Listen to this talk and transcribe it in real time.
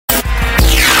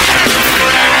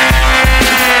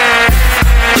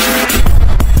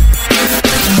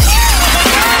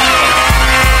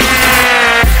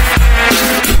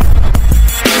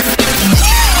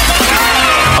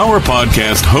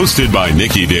podcast hosted by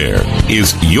NickyDare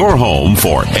is your home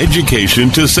for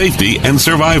education to safety and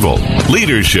survival,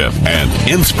 leadership and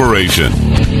inspiration,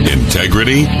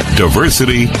 integrity,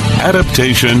 diversity,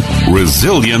 adaptation,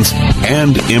 resilience,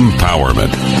 and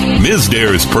empowerment. Ms.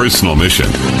 Dare's personal mission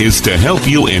is to help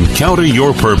you encounter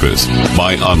your purpose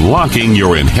by unlocking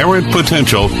your inherent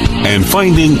potential and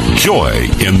finding joy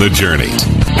in the journey.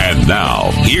 And now,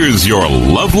 here's your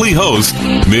lovely host,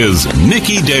 Ms.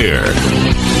 NickyDare.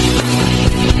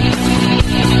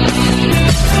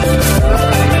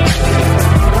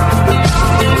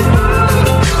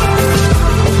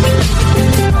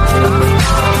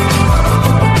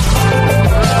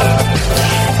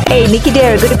 Hey,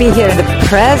 NickyDare, good to be here in the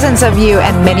presence of you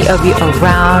and many of you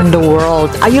around the world.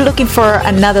 Are you looking for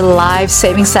another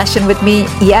life-saving session with me?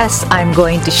 Yes, I'm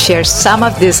going to share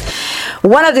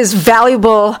one of these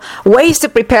valuable ways to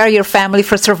prepare your family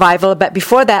for survival. But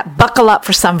before that, buckle up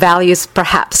for some values.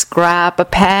 Perhaps grab a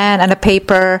pen and a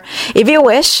paper if you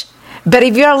wish. But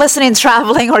if you're listening,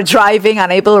 traveling, or driving,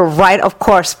 unable to write, of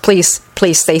course, please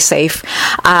stay safe.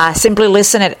 Simply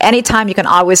listen at any time. You can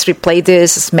always replay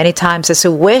this as many times as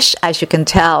you wish, as you can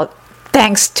tell,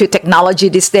 thanks to technology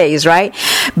these days, right?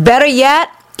 Better yet,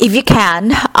 if you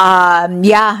can,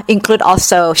 include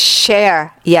also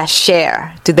share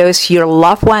to those your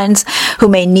loved ones who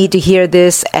may need to hear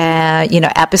this,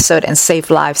 episode and save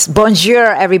lives.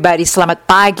 Bonjour, everybody. Selamat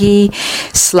pagi,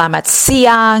 selamat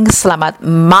siang, selamat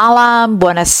malam,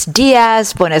 buenos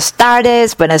dias, buenas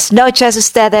tardes, buenas noches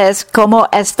ustedes. ¿Cómo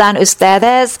están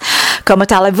ustedes? ¿Cómo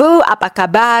tal vous? Apa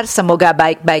kabar? Semoga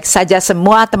baik-baik saja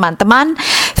semua teman-teman.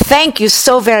 Thank you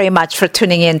so very much for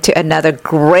tuning in to another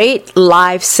great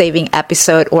life-saving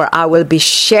episode where I will be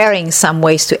sharing some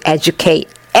ways to educate,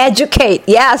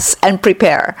 yes, and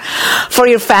prepare for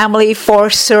your family for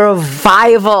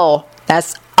survival.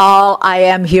 That's all I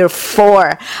am here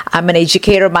for. I'm an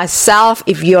educator myself.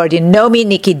 If you already know me,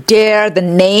 NickyDare, the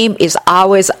name is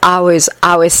always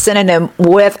synonym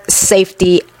with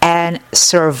safety and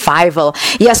survival.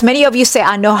 Yes, many of you say,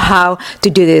 I know how to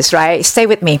do this, right? Stay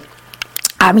with me.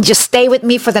 Just stay with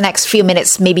me for the next few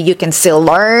minutes. Maybe you can still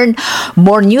learn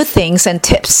more new things and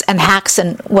tips and hacks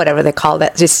and whatever they call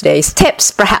that these days.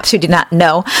 Tips, perhaps you did not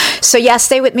know. So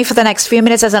stay with me for the next few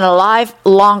minutes. As an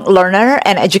lifelong learner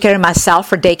and educator myself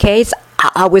for decades, I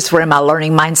always wear my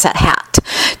learning mindset hat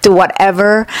to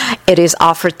whatever it is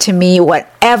offered to me,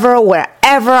 wherever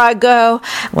I go,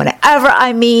 whenever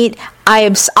I meet. I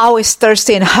am always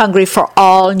thirsty and hungry for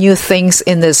all new things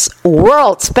in this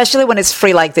world, especially when it's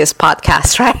free like this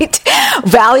podcast, right?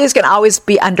 Values can always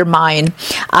be undermined,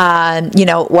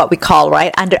 what we call,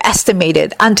 right,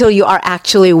 underestimated until you are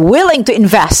actually willing to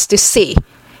invest, to see,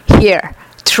 hear,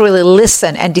 truly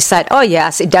listen and decide, oh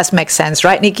yes, it does make sense,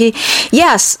 right, Nikki?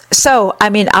 Yes. So,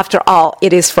 after all,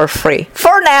 it is for free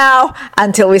for now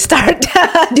until we start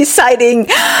deciding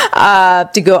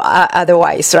to go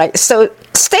otherwise, right? So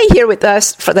stay here with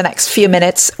us for the next few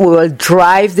minutes. We will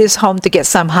drive this home to get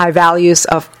some high values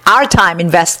of our time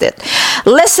invested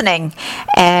listening.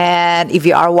 And if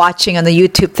you are watching on the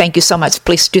YouTube, thank you so much.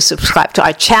 Please do subscribe to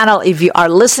our channel. If you are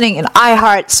listening in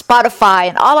iHeart, Spotify,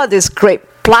 and all of this great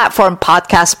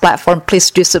podcast platform,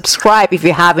 please do subscribe. If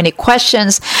you have any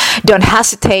questions, don't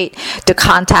hesitate to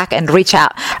contact and reach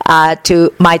out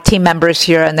to my team members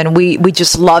here, and then we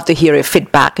just love to hear your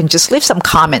feedback, and just leave some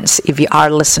comments if you are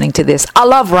listening to this. I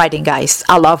love writing, guys.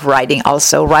 I love writing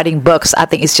also. Writing books, I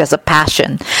think it's just a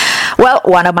passion. Well,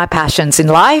 one of my passions in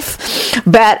life.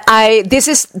 But this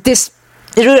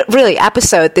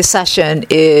session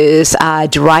is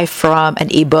derived from an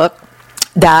ebook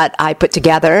that I put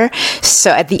together.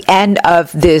 So at the end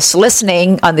of this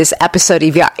listening on this episode,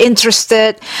 if you are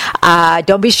interested,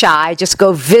 don't be shy. Just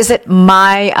go visit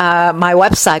my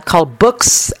website called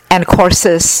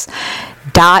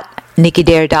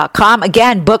booksandcourses.nickydare.com.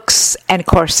 Again,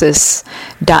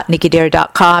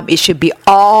 booksandcourses.nickydare.com. It should be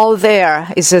all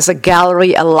there. It's just a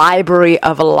gallery, a library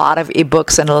of a lot of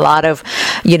ebooks and a lot of,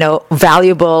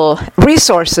 valuable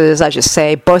resources, I should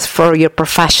say, both for your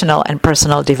professional and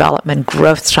personal development,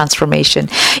 growth, transformation.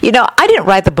 I didn't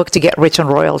write the book to get rich on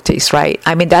royalties, right?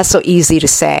 That's so easy to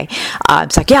say.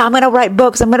 It's like, I'm going to write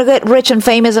books. I'm going to get rich and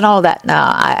famous and all that. No,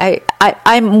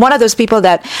 I'm one of those people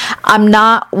that I'm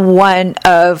not one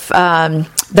of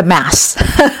the mass.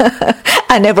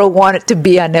 I never wanted to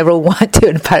be. I never want to,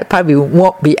 and probably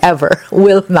won't be ever.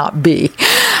 Will not be.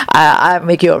 I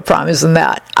make you a promise on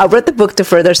that. I wrote the book to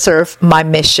further serve my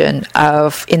mission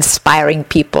of inspiring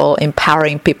people,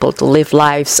 empowering people to live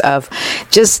lives of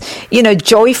just,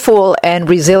 joyful and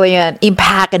resilient,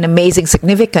 impact and amazing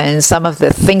significance. Some of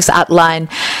the things outlined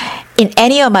in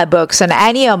any of my books and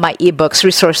any of my ebooks,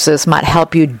 resources might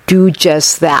help you do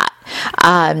just that.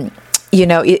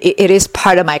 It is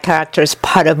part of my character, it's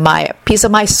part of my piece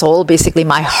of my soul, basically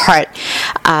my heart.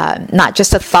 Not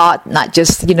just a thought, not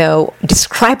just,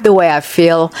 describe the way I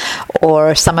feel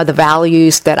or some of the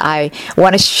values that I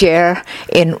want to share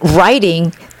in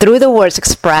writing through the words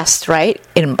expressed, right,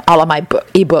 in all of my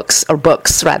ebooks or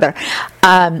books, rather.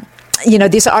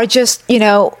 These are just,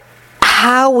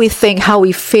 how we think, how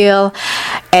we feel,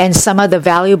 and some of the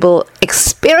valuable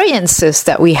experiences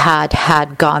that we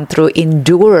had gone through,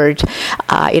 endured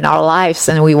in our lives,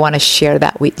 and we want to share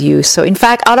that with you. So in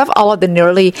fact, out of all of the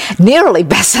nearly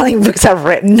best-selling books I've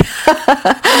written,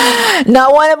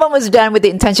 not one of them was done with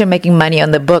the intention of making money on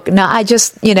the book. No, I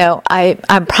just,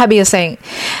 I'm probably saying,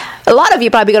 a lot of you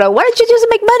probably go, why don't you just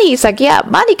make money? It's like, yeah,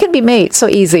 money can be made so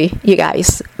easy, you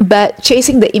guys. But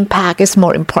chasing the impact is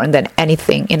more important than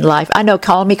anything in life. I know,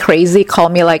 call me crazy, call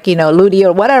me like, Ludi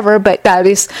or whatever, but that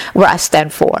is where I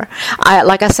stand for.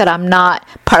 Like I said, I'm not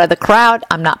part of the crowd.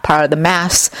 I'm not part of the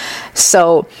mass.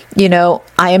 So,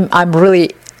 I'm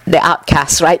really the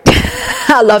outcast, right?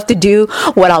 I love to do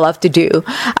what I love to do.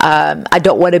 I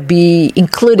don't want to be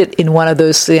included in one of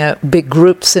those big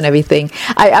groups and everything.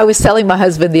 I was telling my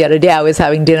husband the other day, I was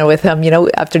having dinner with him,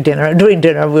 during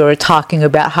dinner, we were talking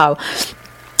about how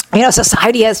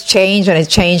society has changed, and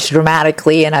it's changed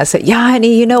dramatically. And I said, yeah,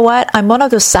 honey, you know what? I'm one of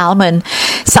those salmon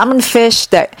fish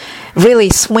that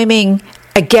really swimming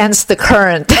against the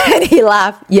current. And he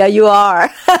laughed, yeah, you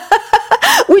are.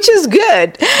 Which is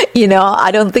good. I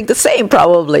don't think the same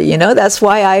probably, that's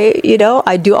why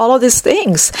I do all of these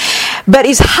things. But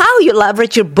it's how you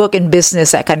leverage your book and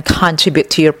business that can contribute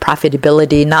to your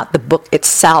profitability, not the book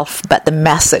itself, but the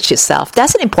message itself.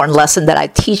 That's an important lesson that I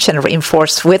teach and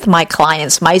reinforce with my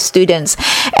clients, my students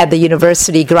at the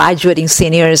university, graduating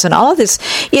seniors, and all of this,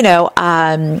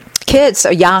 kids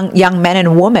or young men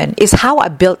and women. Is how I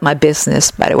built my business,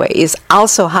 by the way, is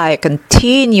also how I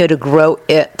continue to grow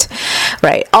it,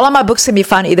 right? All of my books can be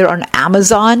found either on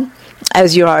Amazon.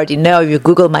 As you already know, if you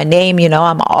Google my name,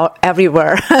 I'm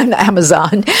everywhere on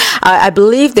Amazon. I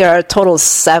believe there are a total of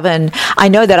 7. I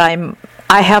know that I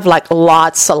have like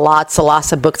lots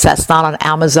of books that's not on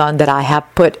Amazon that I have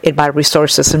put in my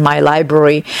resources in my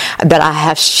library that I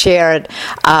have shared,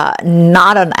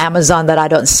 not on Amazon, that I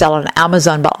don't sell on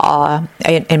Amazon, but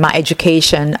in my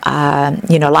education,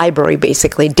 library,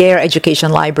 basically, Dare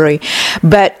Education Library.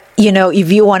 But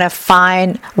if you want to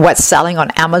find what's selling on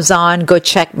Amazon, go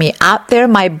check me out there.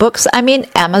 My books,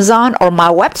 Amazon, or my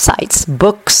websites,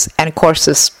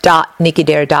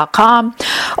 booksandcourses.nickydare.com,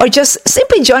 or just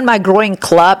simply join my growing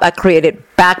club I created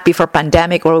back before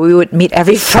pandemic, where we would meet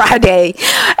every Friday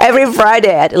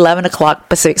at 11 o'clock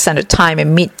Pacific Standard Time,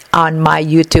 and meet on my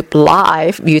YouTube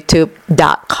live,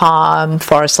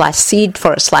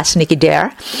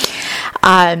 youtube.com/seed/NickyDare.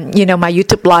 My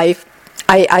YouTube live,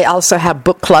 I also have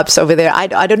book clubs over there.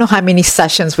 I don't know how many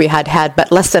sessions we had,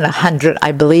 but less than 100,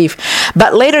 I believe.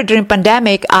 But later during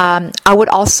pandemic, I would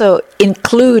also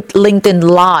include LinkedIn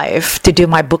Live to do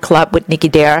my book club with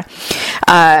NickyDare.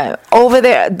 Over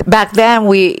there, back then,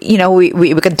 we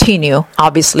continue,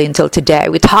 obviously, until today.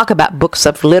 We talk about books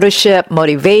of leadership,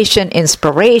 motivation,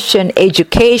 inspiration,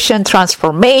 education,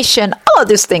 transformation, all of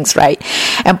these things, right?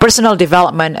 And personal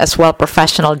development as well,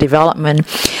 professional development.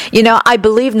 I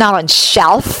believe not on shelf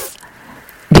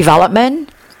development,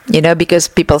 because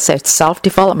people say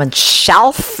self-development,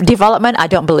 shelf development. I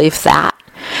don't believe that.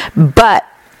 But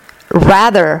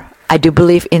rather, I do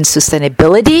believe in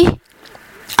sustainability.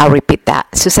 I'll repeat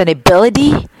that.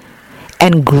 Sustainability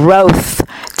and growth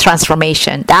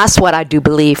transformation. That's what I do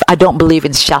believe. I don't believe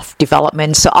in shelf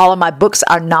development. So all of my books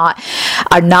are not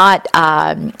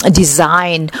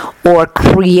designed or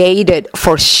created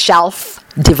for shelf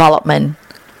development.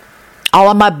 All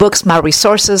of my books, my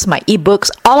resources, my ebooks,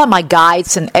 all of my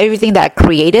guides and everything that I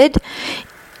created,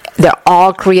 they're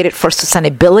all created for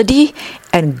sustainability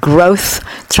and growth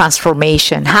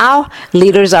transformation. How?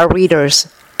 Leaders are readers.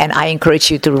 And I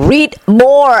encourage you to read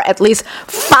more, at least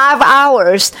 5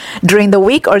 hours during the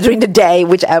week or during the day,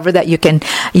 whichever that you can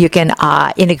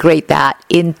integrate that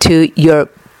into your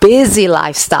busy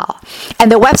lifestyle. And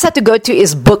the website to go to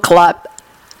is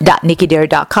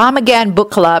bookclub.nickydare.com. Again,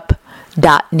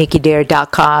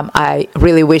 bookclub.nickydare.com. I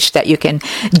really wish that you can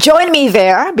join me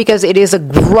there, because it is a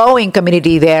growing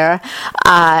community there.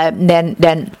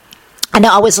 Then I know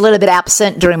I was a little bit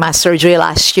absent during my surgery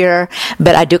last year,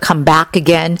 but I do come back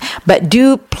again. But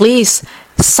do please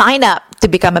sign up to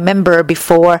become a member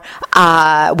before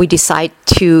we decide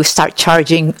to start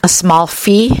charging a small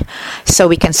fee, so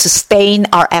we can sustain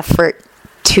our effort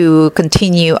to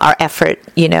continue our effort,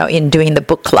 in doing the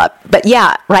book club. But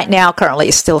yeah, right now, currently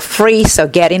it's still free. So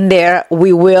get in there.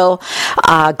 We will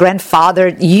grandfather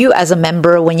you as a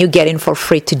member when you get in for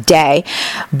free today.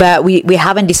 But we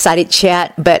haven't decided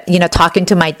yet. But, talking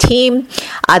to my team,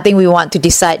 I think we want to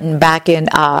decide back in...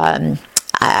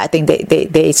 I think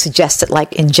they suggested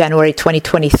like in January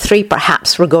 2023,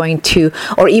 perhaps we're going to,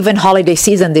 or even holiday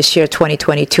season this year,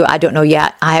 2022. I don't know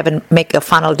yet. I haven't made a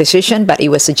final decision, but it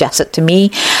was suggested to me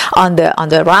on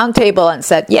the round table and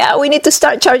said, yeah, we need to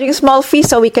start charging small fees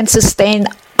so we can sustain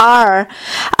our,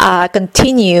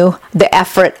 continue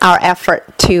our effort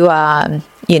to,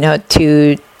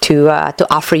 to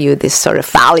offer you this sort of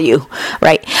value,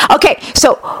 right? Okay,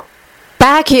 so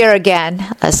back here again,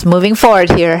 let's moving forward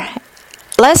here.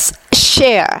 Let's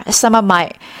share some of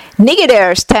my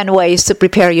NickyDare's 10 ways to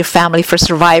prepare your family for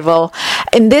survival.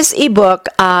 In this ebook,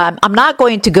 I'm not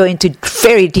going to go into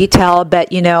very detail,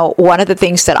 but one of the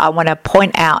things that I want to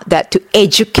point out that to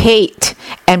educate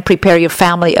and prepare your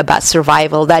family about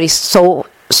survival, that is so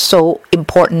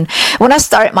important. When I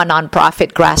started my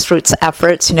nonprofit grassroots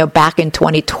efforts, back in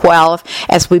 2012,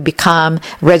 as we become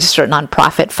registered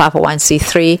nonprofit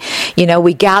 501c3,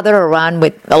 we gather around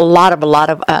with a lot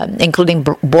of, including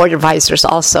board advisors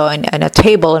also, and a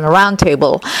table and a round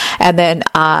table, and then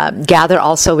gather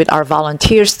also with our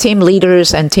volunteers, team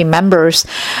leaders, and team members.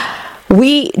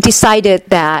 We decided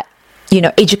that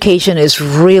education is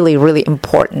really, really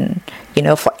important,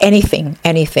 for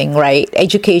anything, right?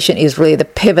 Education is really the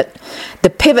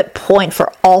pivot point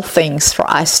for all things for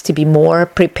us to be more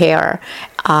prepared,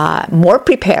 and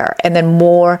then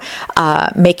more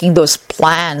making those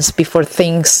plans before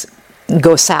things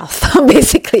go south,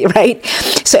 basically, right?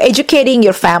 So educating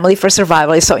your family for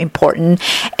survival is so important.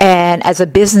 And as a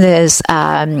business,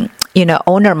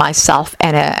 owner myself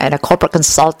and a corporate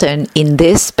consultant in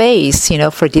this space,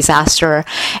 for disaster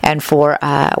and for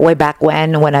way back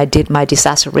when I did my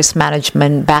disaster risk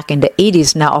management back in the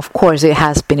 80s. Now, of course, it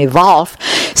has been evolved.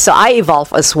 So I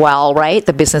evolved as well, right?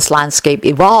 The business landscape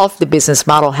evolved. The business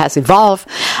model has evolved.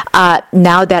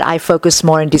 Now that I focus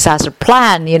more on disaster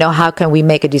plan, how can we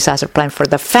make a disaster plan for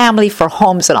the family, for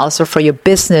homes, and also for your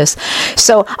business?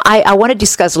 So I want to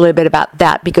discuss a little bit about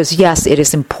that because, yes, it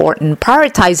is important.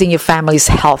 Prioritizing your family's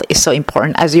health is so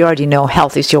important. As you already know,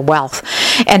 health is your wealth.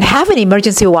 And have an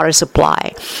emergency water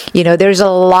supply. There's a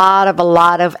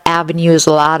lot of avenues,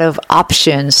 a lot of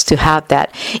options to have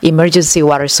that emergency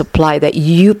water supply that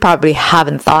you probably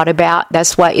haven't thought about.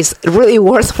 That's why it's really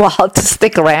worthwhile to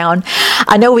stick around.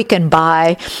 I know we can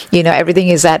buy, everything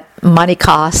is at money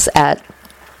costs at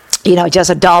just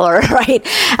 $1, right?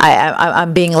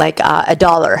 I'm being like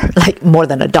 $1, like more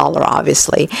than $1,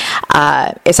 obviously.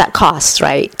 It's at cost,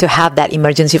 right? To have that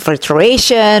emergency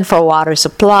filtration for water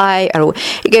supply.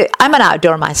 I'm an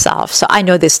outdoor myself, so I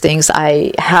know these things.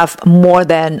 I have more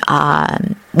than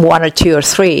 1 or 2 or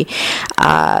 3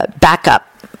 backup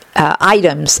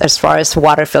items as far as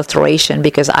water filtration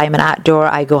because I'm an outdoor.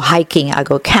 I go hiking, I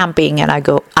go camping, and I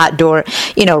go outdoor,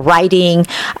 riding.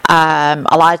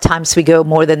 A lot of times we go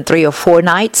more than 3 or 4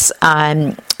 nights,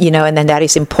 and then that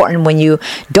is important when you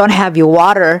don't have your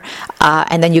water,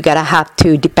 and then you gotta have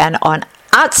to depend on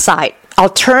outside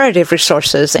alternative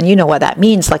resources, and you know what that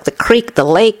means, like the creek, the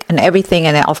lake, and everything.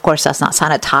 And then, of course, that's not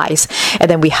sanitized. And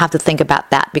then we have to think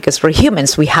about that because for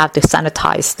humans, we have to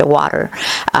sanitize the water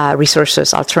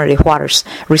resources, alternative water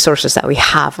resources that we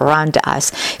have around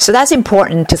us. So that's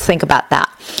important to think about that.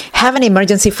 Have an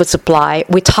emergency food supply.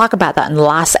 We talked about that in the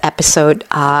last episode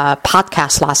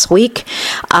podcast last week,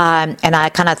 and I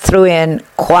kind of threw in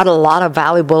quite a lot of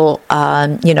valuable,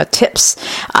 tips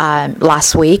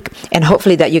last week, and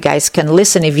hopefully that you guys can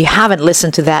listen. If you haven't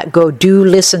listened to that, do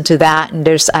listen to that. And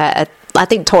there's I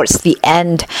think towards the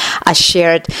end, I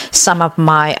shared some of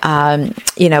my,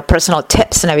 personal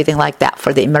tips and everything like that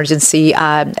for the emergency.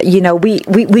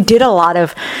 We did a lot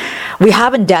of, we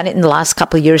haven't done it in the last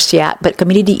couple of years yet, but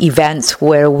community events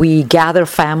where we gather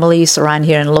families around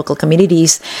here in local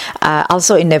communities,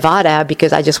 also in Nevada,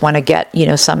 because I just want to get,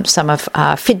 some of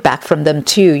feedback from them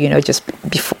too,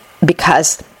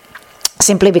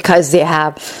 simply because they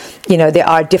have, they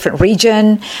are a different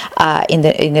region that's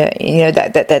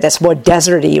more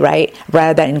deserty, right,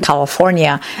 rather than in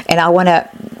California. And I want to,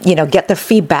 get the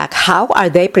feedback. How are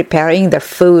they preparing their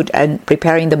food and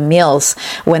preparing the meals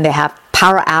when they have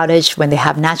power outage, when they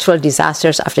have natural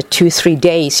disasters after 2-3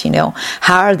 days?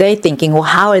 How are they thinking? Well,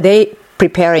 how are they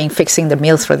fixing the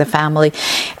meals for the family?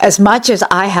 As much as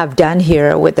I have done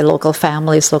here with the local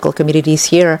families, local communities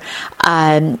here,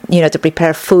 to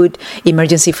prepare food,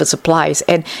 emergency food supplies.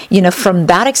 And, from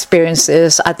that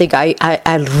experiences, I think I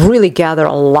really gather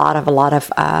a lot of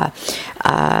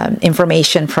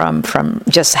information from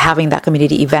just having that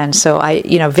community event. So I,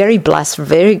 very blessed,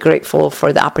 very grateful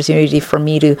for the opportunity for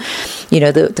me to,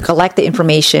 to collect the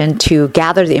information, to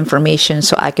gather the information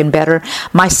so I can better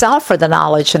myself for the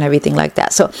knowledge and everything like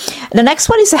that. So the next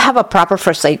one is to have a proper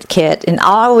first aid kit. And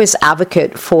I always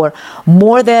advocate for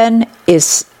more than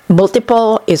is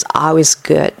multiple is always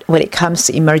good when it comes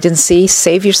to emergency.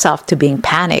 Save yourself to being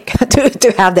panicked,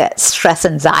 to have that stress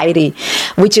anxiety,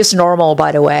 which is normal,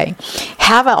 by the way.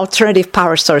 Have alternative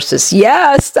power sources.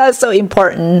 Yes, that's so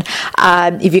important.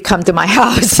 If you come to my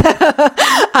house,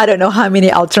 I don't know how many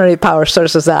alternative power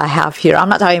sources that I have here. I'm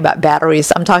not talking about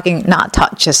batteries. I'm talking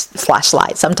not just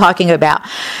flashlights. I'm talking about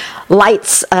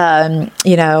lights,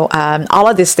 all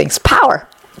of these things, power.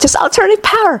 Just alternative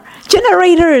power,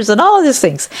 generators, and all of these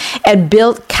things. And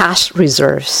build cash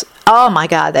reserves. Oh my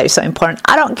God, that is so important.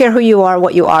 I don't care who you are,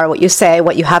 what you say,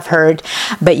 what you have heard,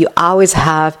 but you always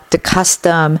have to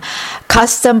custom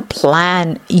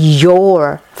plan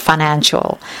your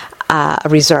financial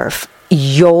reserve,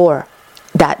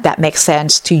 that makes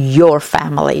sense to your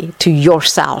family, to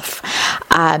yourself.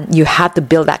 You have to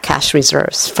build that cash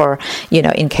reserves for,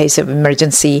 in case of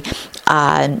emergency.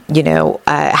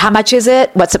 How much is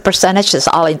it? What's the percentage? It's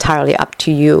all entirely up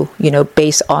to you,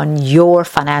 based on your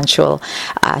financial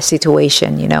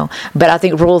situation, But I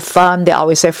think rule of thumb, they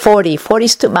always say 40. 40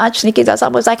 is too much, Nikki. That's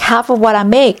almost like half of what I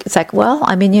make. It's like, well,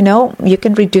 you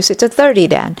can reduce it to 30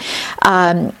 then.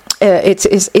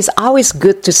 It's always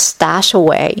good to stash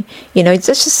away. Let's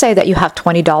just say that you have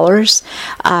 $20.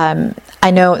 I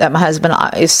know that my husband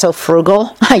is so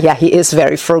frugal. Yeah, he is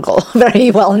very frugal, very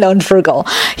well-known frugal.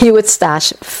 He would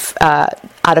stash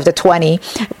out of the 20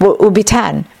 would be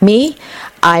 10. Me,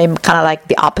 I'm kind of like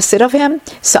the opposite of him.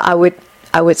 So I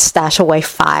would stash away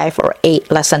 5 or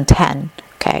 8, less than 10.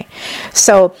 Okay,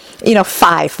 so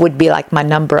 5 would be like my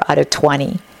number out of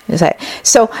 20.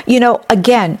 So,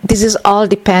 again, this is all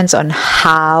depends on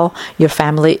how your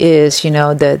family is,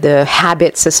 the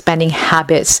habits, the spending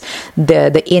habits,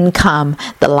 the income,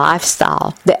 the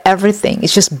lifestyle, the everything.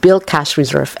 It's just build cash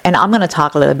reserve. And I'm going to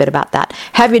talk a little bit about that.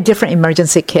 Have your different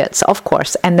emergency kits, of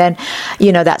course. And then,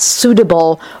 that's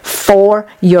suitable for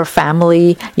your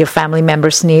family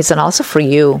members' needs, and also for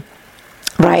you.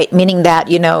 Right, meaning that,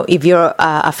 if you're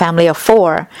a family of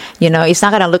 4, it's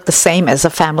not going to look the same as a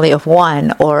family of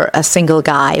 1, or a single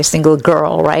guy, a single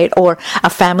girl, right? Or a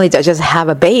family that just have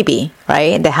a baby,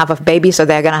 right? They have a baby, so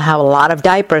they're going to have a lot of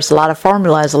diapers, a lot of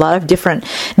formulas, a lot of different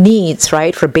needs,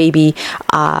 right? For baby,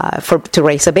 to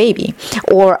raise a baby.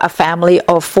 Or a family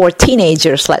of 4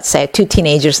 teenagers, let's say, 2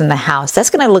 teenagers in the house. That's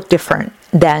going to look different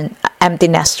than empty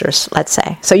nesters, let's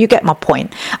say. So you get my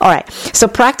point. All right. So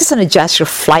practice and adjust your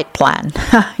flight plan.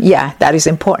 Yeah, that is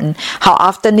important. How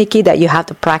often, Nikki, that you have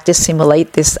to practice,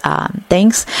 simulate these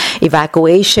things,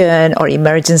 evacuation or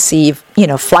emergency,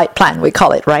 flight plan, we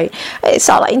call it, right? It's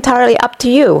all entirely up to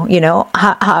you.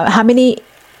 How many.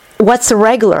 What's the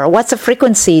regular? What's the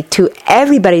frequency to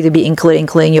everybody to be including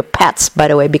your pets, by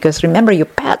the way? Because remember, your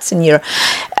pets and your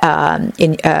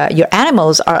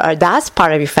animals are that's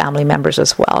part of your family members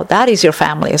as well. That is your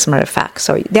family, as a matter of fact.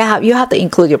 So you have to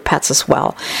include your pets as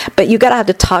well. But you gotta have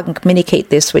to talk and communicate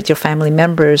this with your family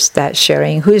members who's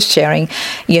sharing,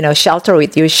 shelter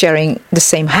with you, sharing the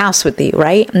same house with you,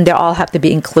 right? And they all have to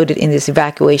be included in this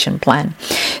evacuation plan.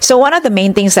 So one of the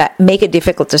main things that make it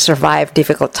difficult to survive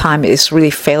difficult time is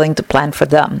really failing to plan for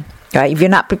them. Right? If you're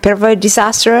not prepared for a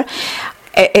disaster,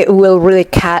 it will really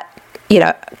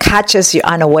catches you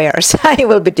unawares. It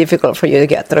will be difficult for you to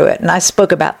get through it. And I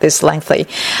spoke about this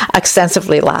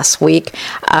extensively last week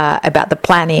about the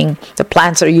planning. The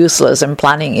plans are useless and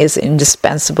planning is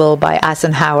indispensable by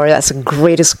Eisenhower. That's the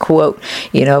greatest quote,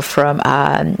 from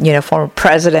former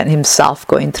president himself,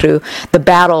 going through the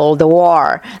battle, the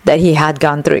war that he had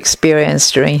gone through, experience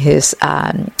during his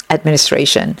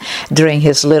administration, during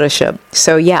his leadership.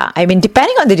 So yeah,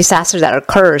 depending on the disaster that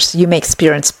occurs, you may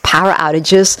experience power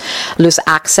outages, lose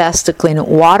access to clean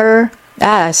water.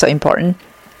 That's so important.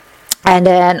 And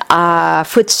then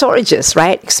food storages,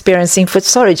 right? Experiencing food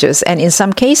storages. And in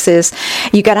some cases,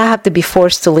 you gotta have to be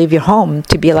forced to leave your home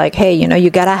to be like, hey, you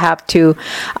gotta have to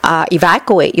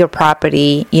evacuate your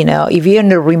property. If you're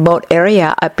in a remote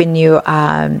area up in your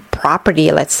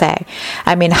property, let's say.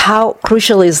 How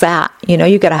crucial is that?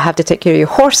 You gotta have to take care of your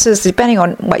horses, depending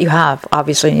on what you have,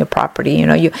 obviously, in your property.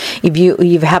 If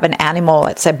you have an animal,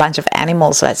 let's say a bunch of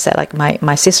animals, let's say, like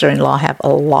my sister-in-law have a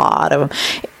lot of them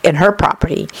in her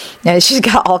property. And she's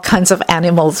got all kinds of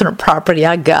animals in her property.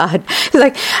 Oh God.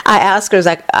 I asked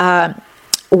her,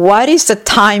 what is the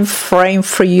time frame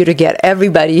for you to get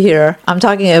everybody here? I'm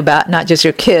talking about not just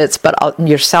your kids, but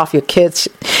yourself, your kids,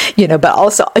 but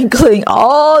also including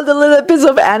all the little bits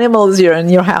of animals here in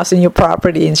your house and your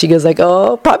property. And she goes like,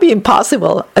 oh, probably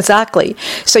impossible. Exactly.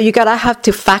 So you gotta have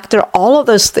to factor all of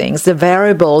those things, the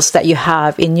variables that you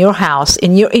have in your house,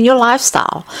 in your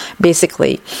lifestyle,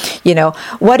 basically.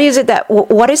 What does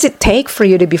it take for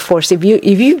you to be forced? If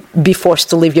you be forced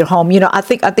to leave your home, I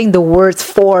think the word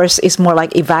force is more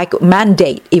like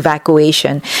mandate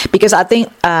evacuation, because I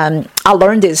think I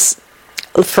learned this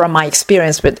from my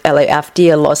experience with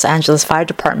LAFD, Los Angeles Fire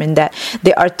Department, that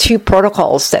there are two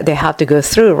protocols that they have to go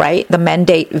through, right? The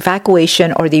mandate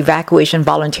evacuation or the evacuation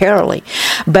voluntarily.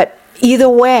 But either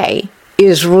way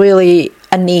is really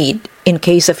a need. In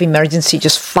case of emergency,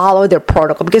 just follow their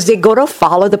protocol, because they go to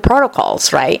follow the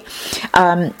protocols, right?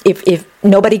 If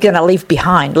nobody gonna left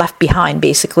behind,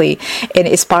 basically, and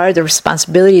it's part of the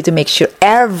responsibility to make sure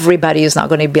everybody is not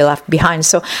going to be left behind.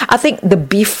 So I think the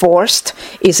be forced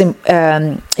is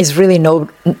really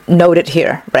noted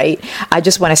here, right? I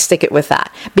just want to stick it with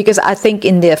that, because I think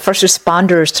in the first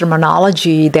responders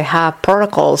terminology, they have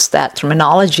protocols, that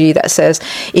terminology that says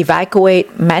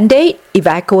mandate,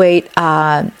 evacuate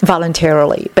voluntarily.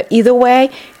 But either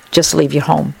way, just leave your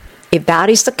home. If that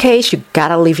is the case, you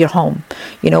gotta leave your home.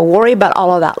 Worry about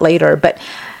all of that later. But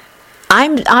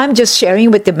I'm just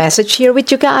sharing with the message here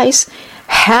with you guys.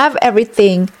 Have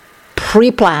everything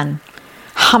pre-planned.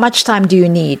 How much time do you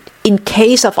need in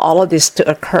case of all of this to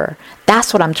occur?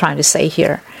 That's what I'm trying to say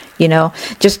here.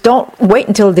 Just don't wait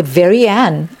until the very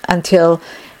end, until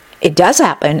it does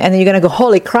happen, and then you're going to go,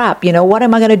 holy crap, what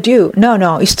am I going to do?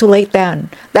 No, it's too late then.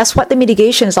 That's what the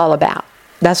mitigation is all about.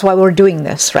 That's why we're doing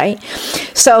this, right?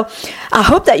 So I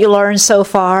hope that you learned so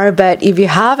far, but if you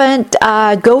haven't,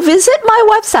 go visit my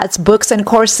websites,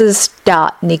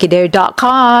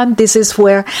 booksandcourses.nickydare.com. This is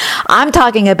where I'm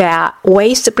talking about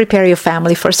ways to prepare your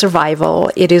family for survival.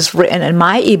 It is written in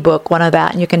my ebook, one of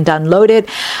that, and you can download it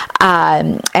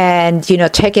and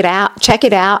check it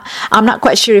out. I'm not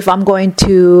quite sure if I'm going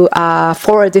to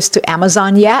forward this to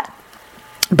Amazon yet.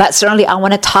 But certainly I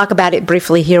want to talk about it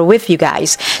briefly here with you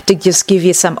guys to just give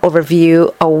you some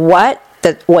overview of what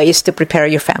the ways to prepare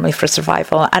your family for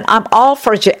survival. And I'm all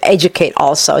for educate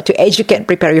also, to educate and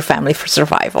prepare your family for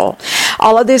survival.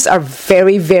 All of these are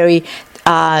very, very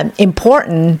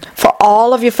important for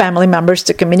all of your family members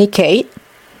to communicate.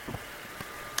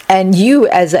 And you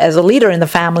as a leader in the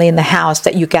family, in the house,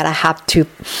 that you gotta have to,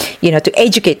 to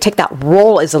educate, take that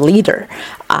role as a leader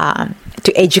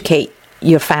to educate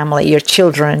your family, your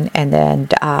children, and then,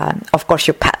 of course,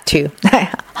 your pet too.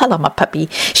 Hello, my puppy.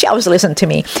 She always listens to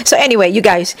me. So anyway, you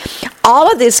guys,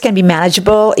 all of this can be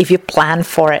manageable if you plan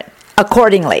for it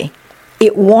accordingly.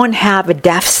 It won't have a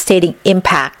devastating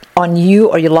impact on you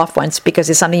or your loved ones, because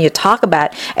it's something you talk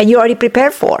about and you're already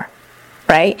prepared for,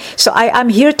 right? So I'm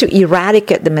here to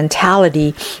eradicate the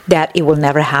mentality that it will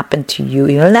never happen to you.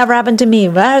 It will never happen to me,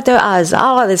 never to us,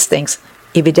 all of these things.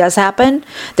 If it does happen,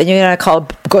 then you're going to call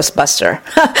Ghostbuster.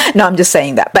 No, I'm just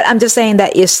saying that. But I'm just saying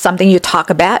that is something you talk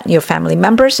about, your family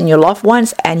members and your loved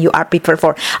ones, and you are prepared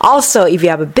for. Also, if you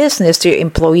have a business, to your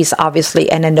employees,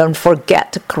 obviously, and then don't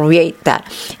forget to create that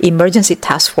emergency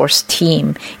task force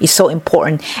team is so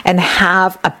important, and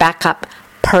have a backup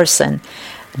person.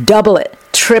 Double it,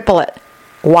 triple it.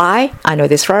 Why? I know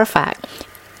this for a fact.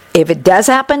 If it does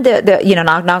happen,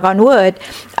 knock on wood,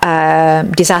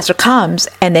 disaster comes,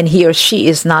 and then he or she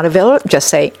is not available, just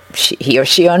say he or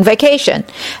she on vacation.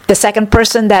 The second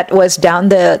person that was on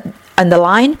the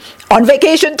line, on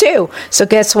vacation too. So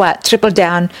guess what? Triple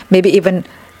down, maybe even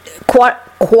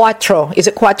quattro. Is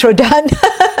it quattro done?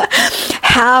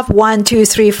 Have 1, 2,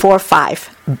 3, 4, 5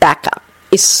 backup.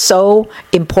 Is so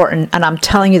important, and I'm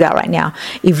telling you that right now.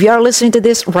 If you're listening to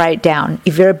this, write it down.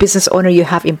 If you're a business owner, you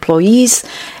have employees,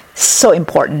 so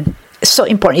important. So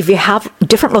important. If you have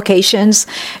different locations,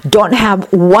 don't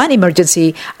have one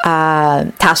emergency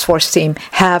task force team,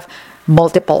 have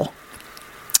multiple.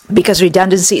 Because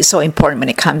redundancy is so important when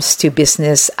it comes to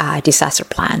business disaster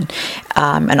plan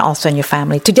and also in your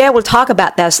family. Today, we'll talk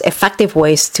about those effective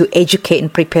ways to educate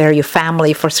and prepare your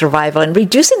family for survival and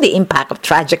reducing the impact of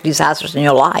tragic disasters in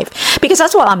your life. Because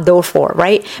that's what I'm there for,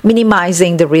 right?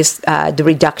 Minimizing the risk,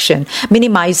 reduction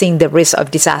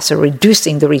of disaster,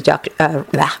 reducing the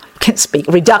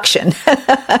reduction.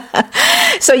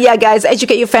 So yeah, guys,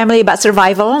 educate your family about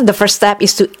survival. The first step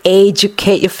is to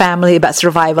educate your family about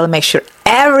survival and make sure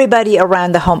everybody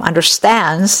around the home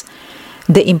understands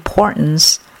the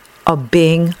importance of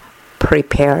being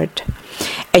prepared.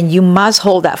 And you must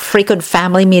hold that frequent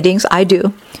family meetings. I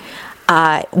do.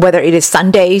 whether it is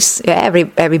Sundays,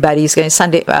 everybody's going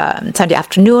Sunday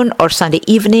afternoon or Sunday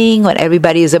evening when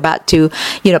everybody is about to,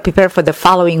 prepare for the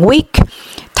following week.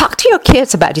 Talk to your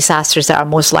kids about disasters that are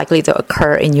most likely to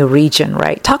occur in your region,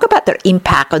 right? Talk about their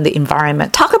impact on the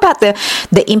environment. Talk about the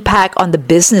impact on the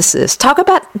businesses. Talk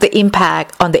about the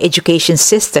impact on the education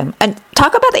system. And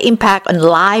talk about the impact on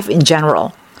life in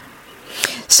general.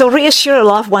 So reassure your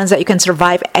loved ones that you can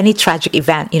survive any tragic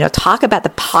event. Talk about the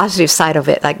positive side of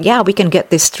it. Like, yeah, we can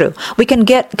get this through. We can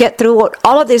get through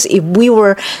all of this if we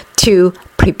were to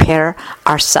prepare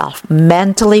ourselves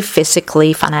mentally,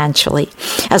 physically, financially.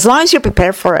 As long as you're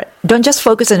prepared for it, don't just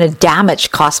focus on the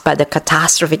damage caused by the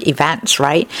catastrophic events,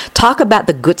 right? Talk about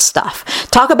the good stuff.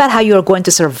 Talk about how you're going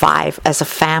to survive as a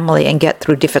family and get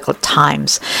through difficult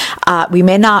times. We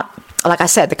may not, like I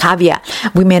said, the caveat,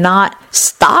 we may not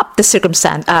stop the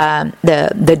circumstance,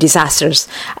 the disasters.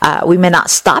 We may not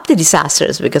stop the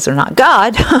disasters because we're not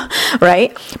God,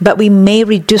 right? But we may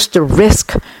reduce the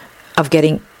risk of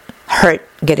getting hurt,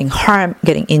 getting harmed,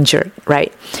 getting injured,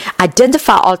 right?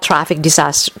 Identify all tragic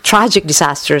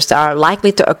disasters that are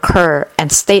likely to occur and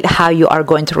state how you are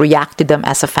going to react to them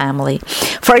as a family.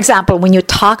 For example, when you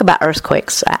talk about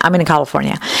earthquakes, I'm in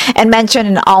California, and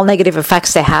mention all negative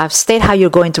effects they have, state how you're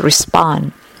going to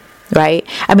respond. Right?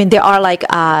 I mean, there are like,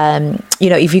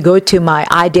 if you go to my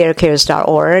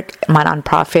idarecares.org, my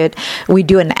nonprofit, we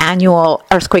do an annual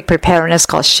earthquake preparedness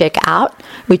called Shake Out,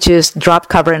 which is drop,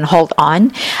 cover, and hold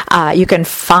on. You can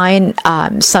find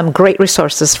some great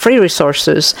resources, free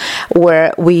resources,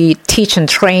 where we teach and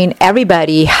train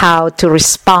everybody how to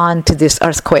respond to this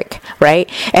earthquake, right?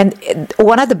 And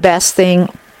one of the best thing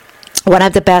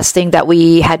that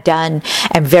we had done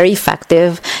and very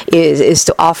effective is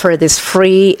to offer this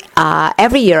free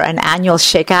every year an annual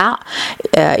shakeout.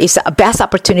 It's the best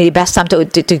time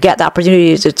to get the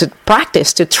opportunity to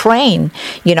practice, to train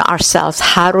ourselves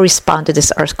how to respond to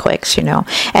these earthquakes. And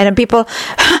then people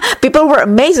were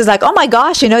amazed. It's like, oh my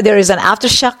gosh, there is an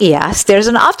aftershock. Yes, there's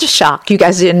an aftershock. You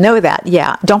guys didn't know that.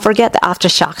 Yeah, don't forget the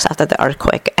aftershocks after the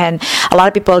earthquake. And a lot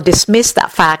of people dismiss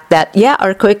that fact that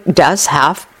earthquake does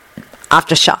have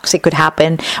aftershocks. It could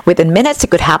happen within minutes, it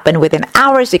could happen within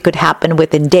hours, it could happen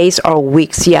within days or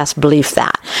weeks. Yes, believe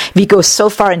that. We go so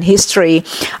far in history.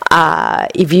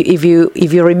 If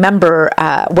you remember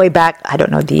way back, I don't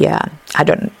know I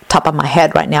don't top of my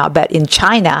head right now, but in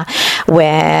China,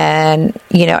 when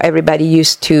everybody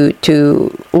used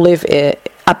to live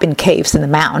up in caves, in the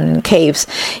mountain caves,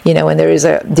 when there is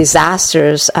a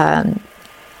disasters.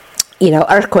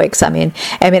 Earthquakes. I mean,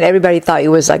 everybody thought it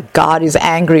was like God is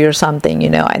angry or something,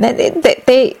 and then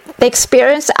they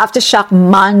experienced aftershock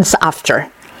months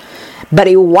after, but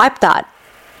it wiped out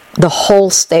the whole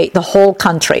state, the whole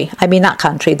country.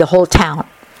 The whole town.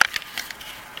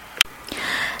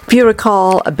 If you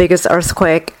recall a biggest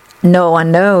earthquake, no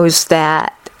one knows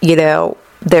that,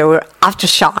 there were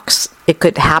aftershocks. It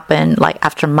could happen like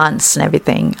after months and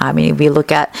everything. If we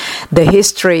look at the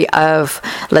history of,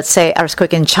 let's say,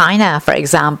 earthquake in China, for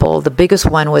example, the biggest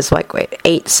one was like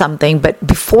 8 something. But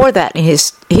before that, in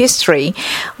his history,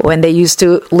 when they used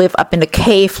to live up in the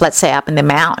cave, let's say up in the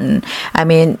mountain,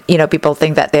 people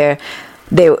think that it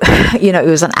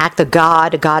was an act of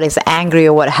God. God is angry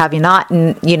or what have you not.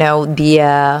 And,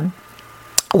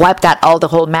 wiped out the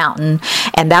whole mountain,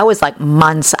 and that was like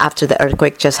months after the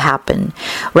earthquake just happened,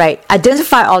 right?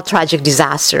 Identify all tragic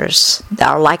disasters that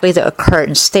are likely to occur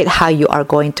and state how you are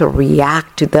going to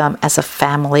react to them as a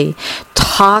family.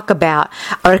 Talk about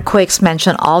earthquakes,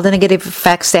 mention all the negative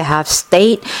effects they have,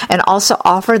 state, and also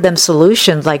offer them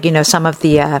solutions, like some of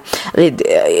the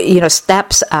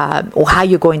steps, how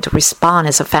you're going to respond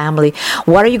as a family.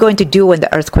 What are you going to do when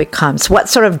the earthquake comes? What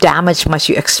sort of damage must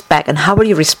you expect, and how will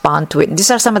you respond to it? And these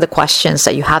are some of the questions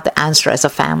that you have to answer as a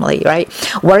family, right?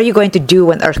 What are you going to do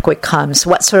when earthquake comes?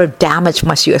 What sort of damage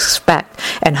must you expect,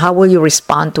 and how will you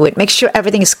respond to it? Make sure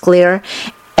everything is clear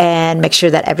and make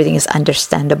sure that everything is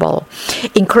understandable.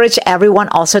 Encourage everyone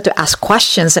also to ask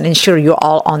questions and ensure you're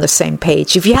all on the same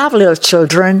page. If you have little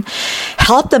children,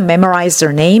 help them memorize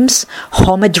their names,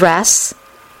 home address,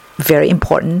 very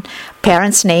important,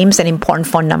 parents' names, and important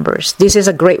phone numbers. This is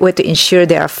a great way to ensure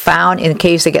they are found in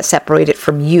case they get separated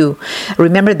from you.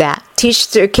 Remember that.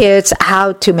 Teach their kids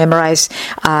how to memorize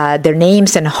their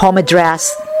names and home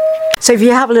address. So if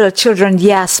you have little children,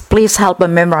 yes, please help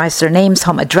them memorize their names,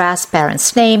 home address,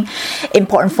 parents' name,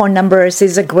 important phone numbers.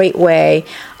 This is a great way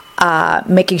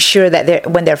making sure that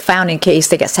when they're found in case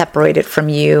they get separated from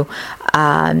you,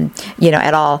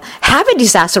 at all. Have a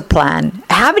disaster plan.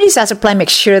 Have a disaster plan. Make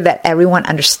sure that everyone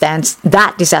understands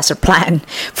that disaster plan.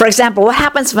 For example, what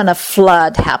happens when a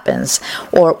flood happens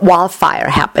or wildfire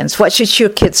happens? What should your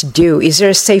kids do? Is there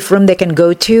a safe room they can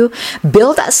go to?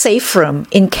 Build a safe room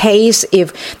in case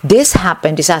if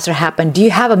disaster happened. Do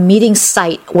you have a meeting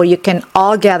site where you can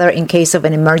all gather in case of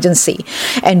an emergency?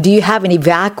 And do you have an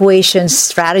evacuation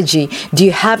strategy? Do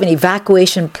you have an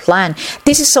evacuation plan?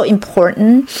 This is so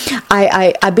important.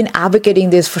 I've been advocating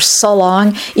this for so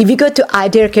long. If you go to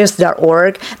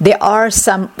idarecares.org, there are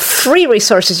some free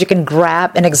resources you can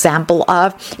grab an example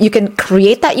of. You can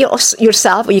create that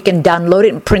yourself, or you can download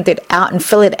it and print it out and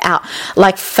fill it out,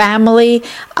 like family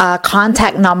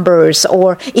contact numbers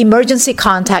or emergency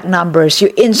contact numbers,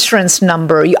 your insurance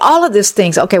number, all of these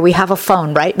things. Okay, we have a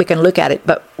phone, right? We can look at it,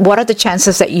 but what are the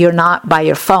chances that you're not by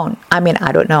your phone? I mean,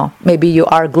 I don't know. Maybe you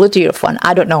are glued to your phone.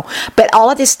 I don't know. But all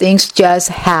of these things just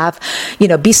have,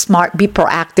 be smart, be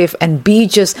proactive, and be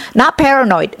just not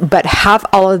paranoid, but have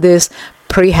all of this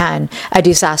prehand a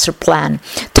disaster plan.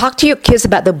 Talk to your kids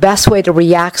about the best way to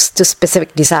react to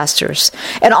specific disasters.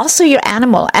 And also your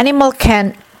animal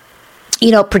can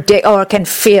predict or can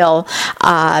feel,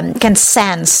 can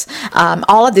sense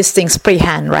all of these things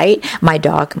prehand, right? My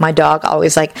dog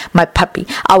always my puppy,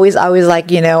 always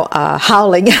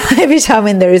howling every time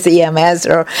when there is EMS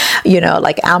or,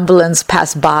 ambulance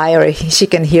pass by, or she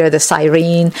can hear the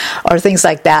siren or things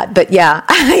like that. But yeah,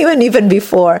 even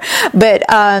before. But,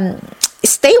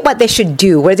 state what they should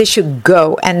do, where they should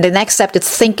go, and the next step is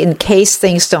think in case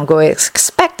things don't go as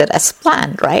expected, as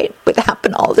planned, right? It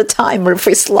happen all the time,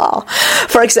 Murphy's Law.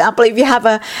 For example, if you have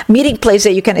a meeting place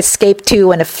that you can escape to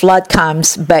when a flood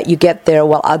comes, but you get there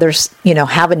while others,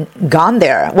 haven't gone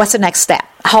there, what's the next step?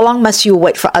 How long must you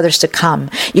wait for others to come?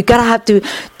 You gotta have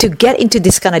to get into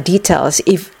these kind of details.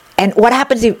 And what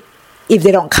happens if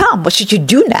they don't come? What should you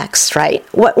do next, right?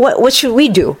 What should we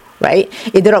do? Right?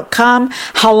 If they don't come,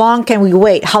 how long can we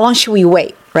wait? How long should we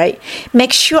wait? Right?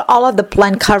 Make sure all of the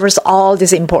plan covers all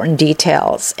these important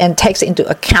details and takes into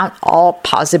account all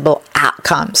possible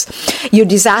outcomes. Your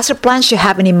disaster plan should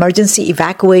have an emergency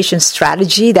evacuation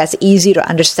strategy that's easy to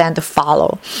understand to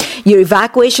follow. Your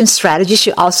evacuation strategy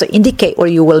should also indicate where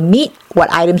you will meet,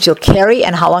 what items you'll carry,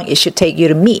 and how long it should take you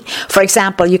to meet. For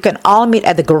example, you can all meet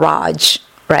at the garage,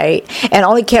 right? And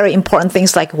only carry important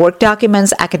things like work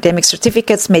documents, academic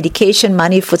certificates, medication,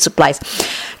 money, food supplies.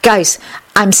 Guys,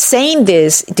 I'm saying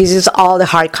this is all the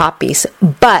hard copies,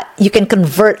 but you can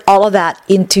convert all of that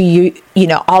into,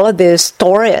 all of this,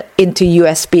 store it into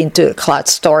USB, into cloud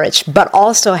storage, but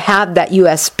also have that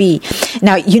USB.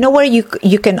 Now, you know where you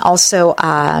can also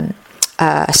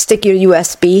stick your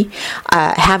USB,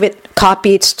 have it,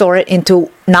 copy it, store it into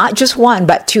not just 1,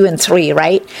 but 2 and 3,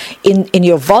 right? In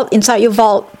your vault, inside your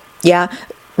vault, yeah.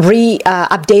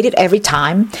 Update it every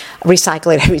time,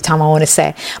 recycle it every time, I want to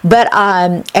say. But,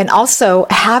 and also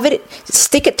have it,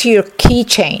 stick it to your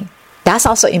keychain. That's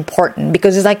also important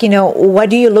because it's like, what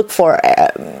do you look for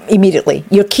immediately?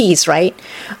 Your keys, right?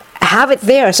 Have it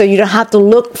there so you don't have to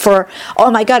look for,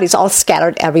 oh my God, it's all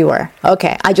scattered everywhere.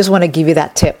 Okay, I just want to give you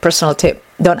that tip, personal tip.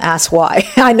 Don't ask why.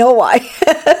 I know why.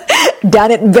 Done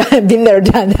it, been there,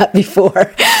 done that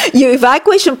before. Your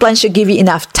evacuation plan should give you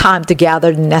enough time to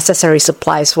gather the necessary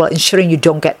supplies while ensuring you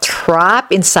don't get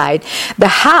trapped inside the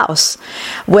house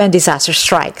when disaster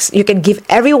strikes. You can give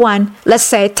everyone, let's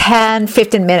say 10,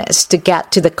 15 minutes to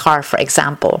get to the car, for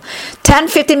example. 10,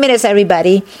 15 minutes,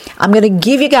 everybody. I'm going to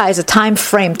give you guys a time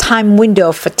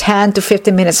window for 10 to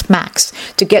 15 minutes max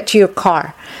to get to your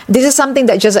car. This is something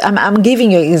that I'm giving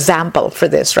you an example for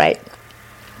this, right?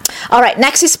 All right,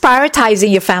 next is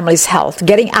prioritizing your family's health.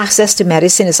 Getting access to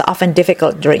medicine is often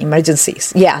difficult during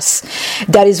emergencies. Yes,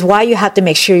 that is why you have to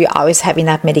make sure you always have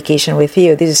enough medication with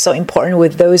you. This is so important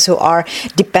with those who are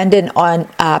dependent on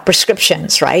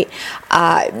prescriptions, right?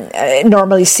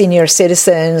 Normally senior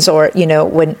citizens or,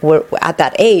 when we're at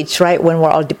that age, right? When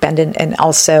we're all dependent, and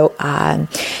also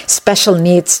special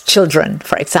needs children,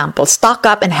 for example. Stock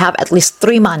up and have at least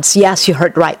 3 months. Yes, you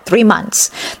heard right, 3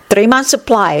 months. 3 months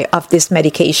supply of this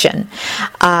medication.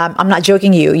 I'm not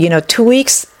joking you. 2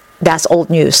 weeks, that's old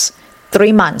news.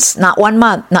 3 months, not 1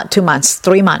 month, not 2 months,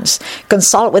 3 months.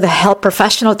 Consult with a health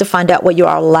professional to find out what you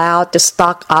are allowed to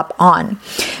stock up on.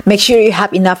 Make sure you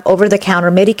have enough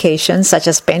over-the-counter medications such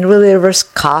as pain relievers,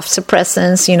 cough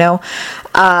suppressants,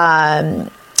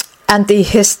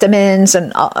 antihistamines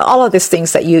and all of these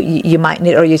things that you might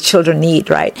need or your children need,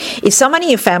 right? If someone in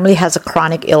your family has a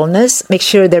chronic illness, make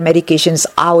sure their medication is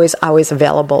always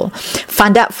available.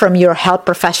 Find out from your health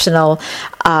professional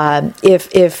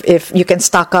if you can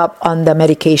stock up on the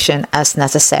medication as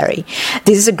necessary.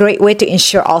 This is a great way to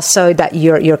ensure also that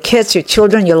your kids, your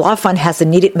children, your loved one has the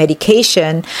needed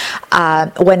medication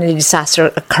when a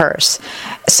disaster occurs.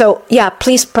 So yeah,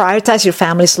 please prioritize your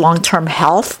family's long-term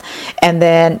health and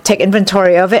then take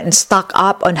inventory of it and stock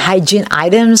up on hygiene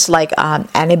items like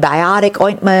antibiotic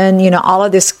ointment, all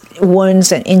of these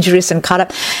wounds and injuries and cut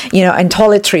up, and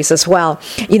toiletries as well.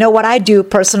 What I do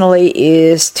personally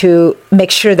is to make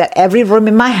sure that every room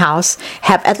in my house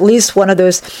have at least one of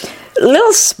those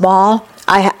little small,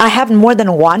 I have more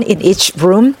than one in each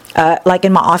room, like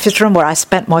in my office room where I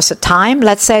spend most of the time.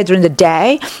 Let's say during the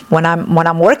day when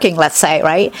I'm working, let's say,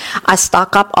 right, I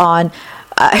stock up on,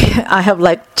 I have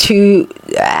like 3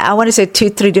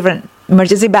 different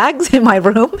emergency bags in my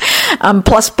room,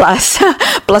 plus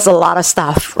a lot of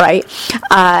stuff, right?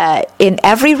 In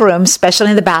every room,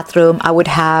 especially in the bathroom, I would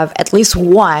have at least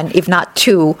one, if not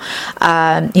two,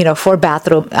 3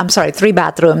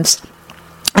 bathrooms.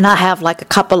 And I have like a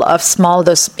couple of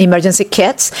those emergency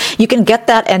kits. You can get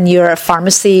that in your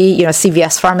pharmacy,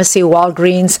 CVS pharmacy,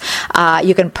 Walgreens.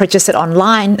 You can purchase it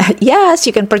online. Yes,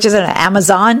 you can purchase it on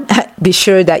Amazon. Be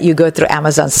sure that you go through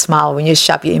Amazon Smile when you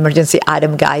shop your emergency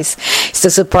item, guys. It's to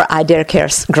support NickyDare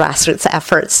Care's grassroots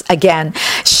efforts. Again,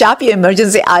 shop your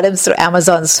emergency items through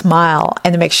Amazon Smile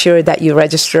and make sure that you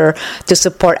register to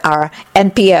support our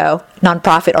NPO,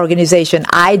 nonprofit organization,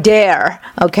 NickyDare.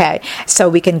 Okay, so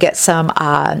we can get some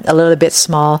a little bit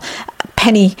small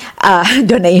penny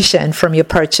donation from your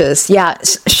purchase. Yeah,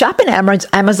 shop in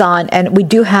Amazon, and we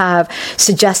do have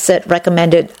suggested,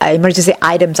 recommended emergency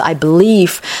items. I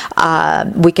believe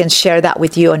we can share that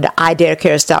with you on the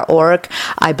NickyDareCares.org.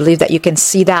 I believe that you can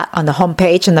see that on the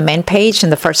homepage, on the main page, on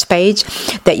the first page,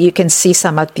 that you can see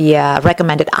some of the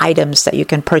recommended items that you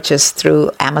can purchase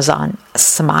through Amazon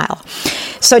Smile.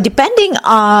 So depending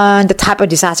on the type of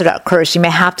disaster that occurs, you may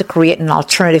have to create an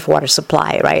alternative water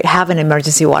supply, right? Have an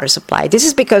emergency water supply. This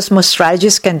is because most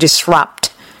strategies can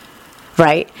disrupt,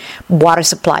 right, water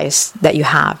supplies that you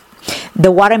have.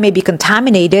 The water may be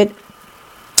contaminated,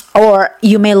 or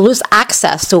you may lose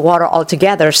access to water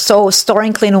altogether. So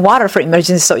storing clean water for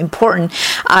emergency is so important.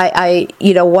 I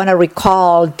want to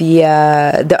recall the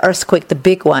earthquake, the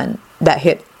big one that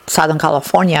hit Southern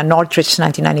California, Northridge,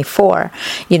 1994.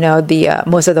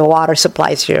 Most of the water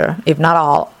supplies here, if not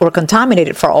all, were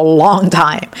contaminated for a long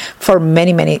time, for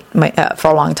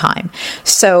a long time.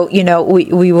 So,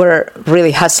 we were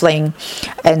really hustling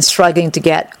and struggling to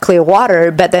get clear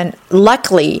water, but then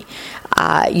luckily,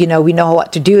 we know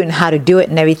what to do and how to do it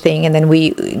and everything. And then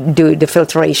we do the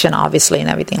filtration, obviously, and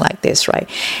everything like this, right?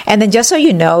 And then just so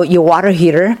you know, your water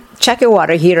heater, check your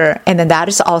water heater. And then that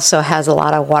is also has a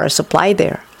lot of water supply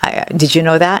there. Did you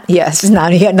know that? Yes. Now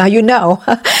you know.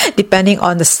 Depending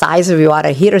on the size of your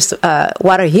water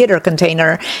heater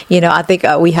container, I think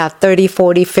we have 30,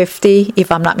 40, 50,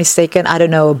 if I'm not mistaken. I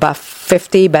don't know about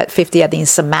 50, but 50 I think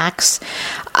is the max.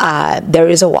 There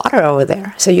is a water over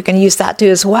there, so you can use that too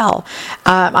as well.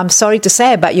 I'm sorry to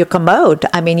say about your commode.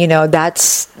 I mean,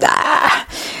 that's.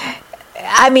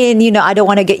 I don't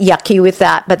want to get yucky with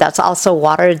that, but that's also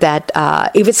water that,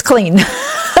 if it's clean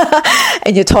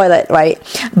in your toilet, right?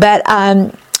 But,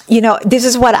 this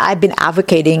is what I've been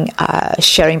advocating,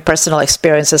 sharing personal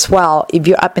experience as well. If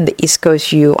you're up in the East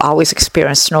Coast, you always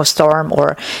experience snowstorm,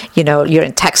 or, you're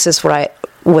in Texas where I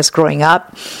was growing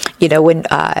up, when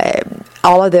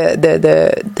all of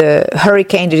the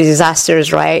hurricane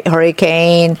disasters, right?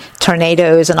 Hurricane,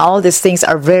 tornadoes, and all of these things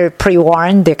are very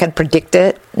pre-warned. They can predict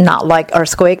it, not like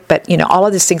earthquake, but all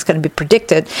of these things can be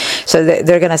predicted. So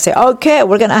they're going to say, okay,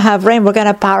 we're going to have rain, we're going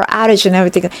to have power outage and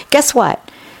everything. Guess what?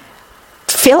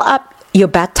 Fill up your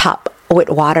bathtub with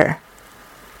water.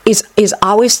 Is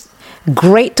always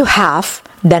great to have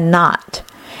than not.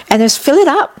 And just fill it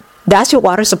up. That's your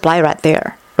water supply right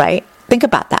there, right? Think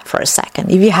about that for a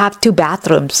second. If you have 2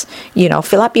 bathrooms,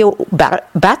 fill up your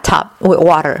bathtub with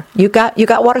water. You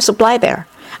got water supply there.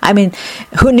 I mean,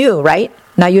 who knew, right?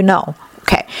 Now you know.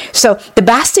 Okay, so the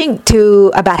best thing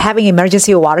about having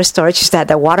emergency water storage is that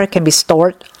the water can be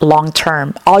stored long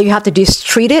term. All you have to do is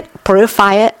treat it,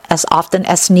 purify it as often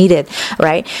as needed,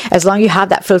 right? As long as you have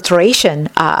that filtration,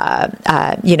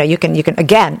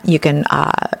 you can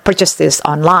purchase this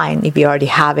online if you already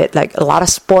have it. Like a lot of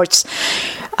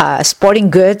sporting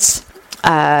goods,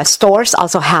 stores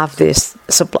also have this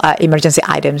emergency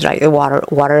items, right?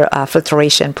 Water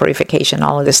filtration, purification,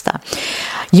 all of this stuff.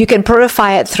 You can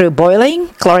purify it through boiling,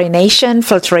 chlorination,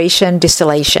 filtration,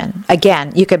 distillation.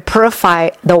 Again, you can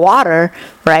purify the water,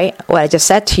 right? What I just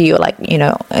said to you, like,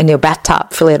 in your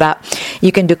bathtub, fill it up.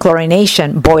 You can do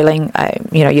chlorination, boiling.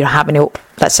 You don't have any.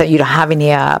 Let's say you don't have any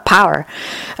power.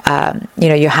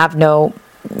 You have no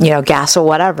gas or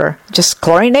whatever. Just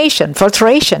chlorination,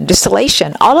 filtration,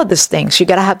 distillation, all of these things. You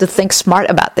gotta have to think smart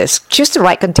about this. Choose the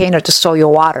right container to store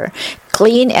your water.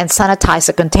 Clean and sanitize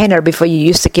the container before you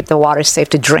use to keep the water safe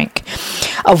to drink.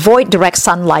 Avoid direct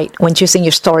sunlight when choosing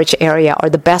your storage area or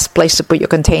the best place to put your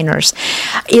containers.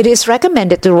 It is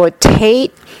recommended to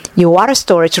rotate your water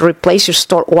storage to replace your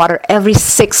stored water every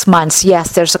 6 months.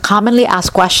 Yes, there's a commonly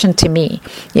asked question to me,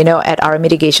 at our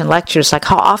mitigation lectures, like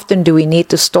how often do we need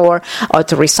to store or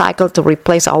to recycle to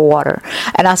replace our water?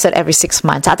 And I said every 6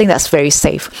 months. I think that's very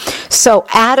safe. So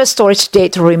add a storage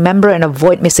date to remember and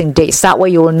avoid missing dates. That way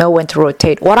you will know when to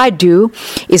rotate. What I do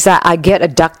is that I get a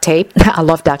duct tape. I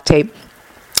love duct tape.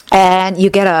 And you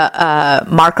get a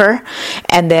marker,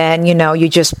 and then, you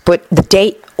just put the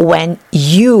date when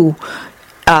you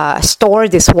store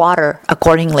this water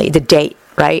accordingly, the date,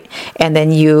 right? And then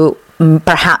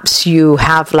perhaps you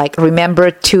have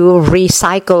remember to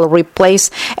recycle,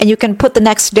 replace, and you can put the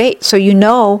next date so you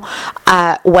know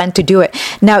when to do it.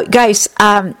 Now, guys,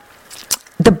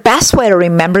 the best way to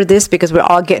remember this, because we're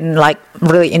all getting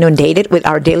really inundated with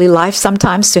our daily life,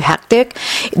 sometimes too hectic.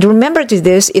 Remember to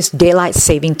this is daylight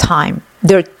saving time.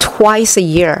 They're twice a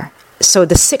year. So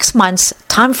the 6 months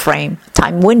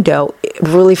time window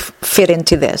really fit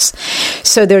into this.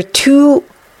 So there are two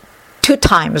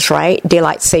times, right?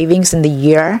 Daylight savings in the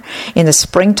year, in the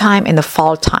springtime and the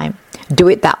fall time. Do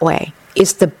it that way.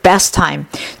 It's the best time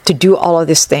to do all of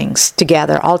these things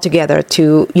all together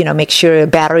to, make sure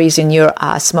batteries in your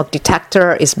smoke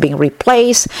detector is being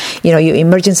replaced, your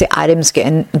emergency items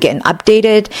getting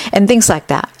updated and things like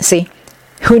that. See?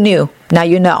 Who knew? Now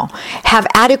you know. Have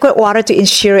adequate water to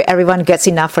ensure everyone gets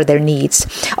enough for their needs.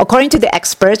 According to the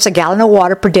experts, a gallon of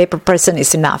water per day per person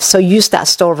is enough. So use that,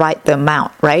 store right the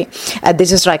amount, right?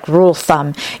 This is like rule of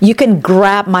thumb. You can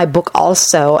grab my book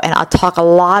also, and I'll talk a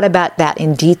lot about that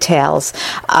in details.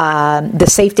 The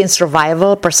Safety and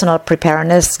Survival Personal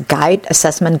Preparedness Guide,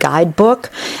 Assessment Guide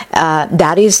book.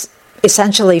 That is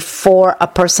essentially for a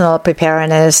personal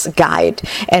preparedness guide.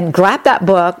 And grab that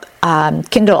book.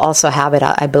 Kindle also have it,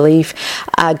 I believe.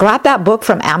 Grab that book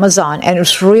from Amazon, and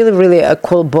it's really, really a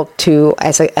cool book too,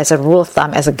 as a rule of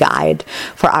thumb, as a guide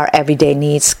for our everyday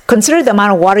needs. Consider the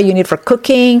amount of water you need for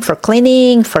cooking, for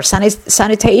cleaning, for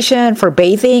sanitation, for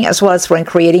bathing, as well as for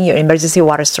creating your emergency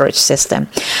water storage system.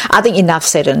 I think enough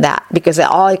said on that, because they're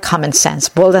all common sense,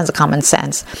 boiled down to common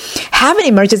sense. Have an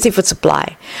emergency food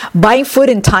supply. Buying food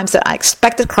in times of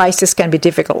unexpected crisis can be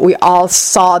difficult. We all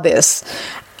saw this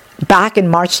back in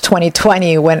March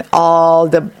 2020, when all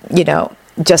the,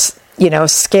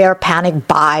 scare, panic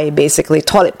buy, basically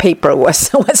toilet paper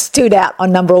was stood out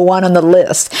on number one on the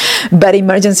list, but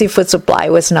emergency food supply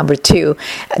was number two.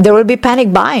 There will be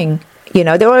panic buying.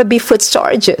 There will be food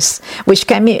storages, which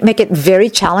can make it very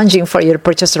challenging for you to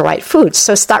purchase the right food.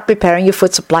 So start preparing your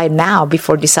food supply now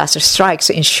before disaster strikes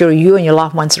to ensure you and your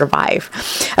loved ones survive.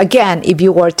 Again, if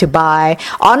you were to buy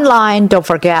online, don't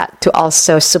forget to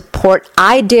also support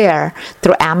NickyDare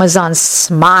through Amazon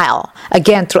Smile.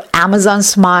 Again, through Amazon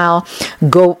Smile,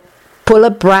 go pull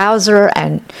up browser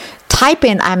and type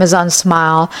in Amazon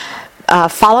Smile.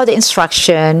 Follow the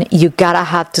instruction. You gotta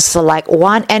have to select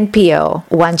one NPO,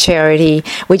 one charity,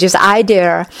 which is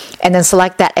NickyDare, and then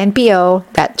select that NPO,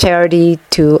 that charity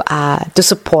to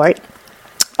support,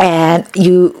 and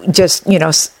you just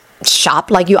shop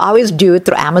like you always do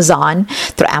through Amazon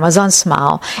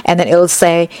Smile, and then it'll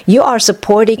say you are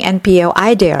supporting NPO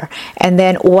NickyDare. And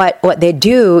then what they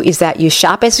do is that you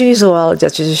shop as usual,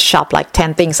 just shop like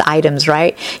 10 things, items,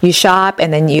 right? You shop,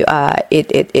 and then you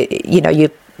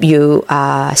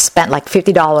spent like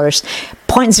 $50,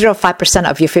 0.05%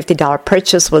 of your $50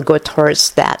 purchase will go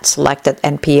towards that selected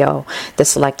NPO, the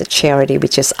selected charity,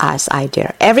 which is us,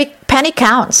 NickyDare. Every penny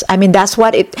counts. I mean, that's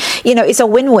what it's a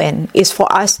win-win. It's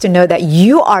for us to know that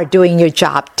you are doing your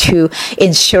job to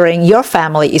ensuring your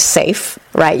family is safe,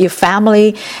 right? Your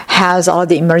family has all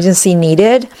the emergency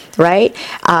needed, right?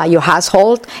 Your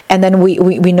household. And then we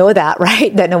know that,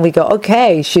 right? Then we go,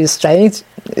 okay, she's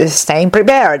staying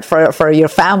prepared for your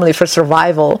family, for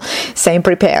survival, staying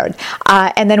prepared.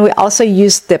 And then we also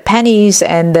use the pennies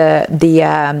and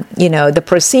the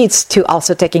proceeds to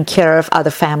also taking care of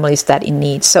other families that in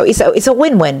need. So it's it's a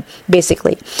win-win,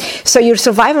 basically. So your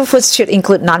survival foods should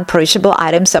include non-perishable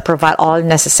items that provide all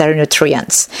necessary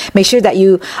nutrients. Make sure that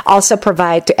you also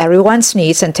provide to everyone's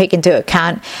needs and take into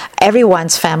account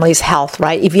everyone's family's health,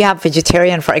 right? If you have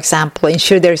vegetarian, for example,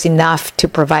 ensure there's enough to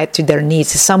provide to their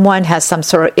needs. If someone has some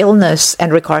sort of illness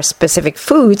and requires specific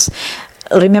foods,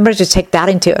 remember to take that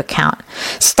into account.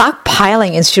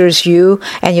 Stockpiling ensures you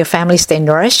and your family stay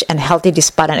nourished and healthy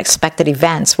despite unexpected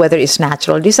events, whether it's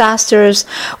natural disasters,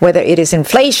 whether it is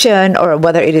inflation, or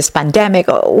whether it is pandemic,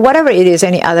 or whatever it is,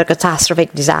 any other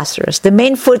catastrophic disasters. The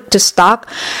main food to stock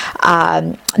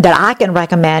that I can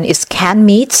recommend is canned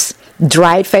meats,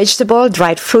 dried vegetable,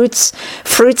 dried fruits,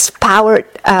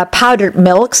 powdered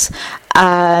milks,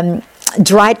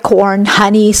 dried corn,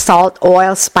 honey, salt,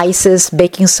 oil, spices,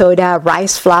 baking soda,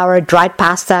 rice flour, dried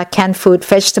pasta, canned food,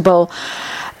 vegetable,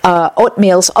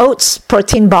 oatmeals, oats,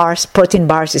 protein bars. Protein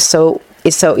bars is so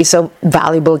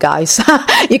valuable, guys.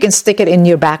 You can stick it in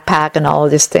your backpack and all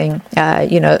of this thing.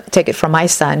 Take it from my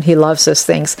son. He loves those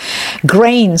things.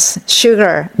 Grains,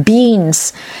 sugar,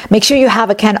 beans. Make sure you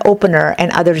have a can opener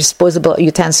and other disposable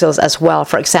utensils as well.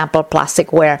 For example,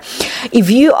 plasticware. If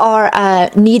you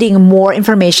are needing more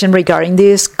information regarding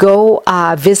this, go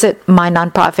visit my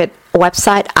nonprofit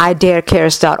website,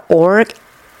 idarecares.org.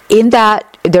 In that,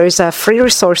 there is a free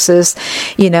resources,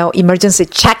 emergency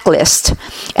checklist,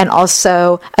 and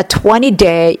also a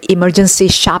 20-day emergency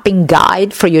shopping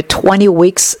guide for your 20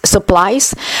 weeks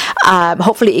supplies.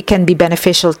 Hopefully it can be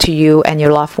beneficial to you and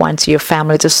your loved ones, your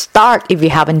family, to start, if you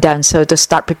haven't done so, to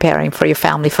start preparing for your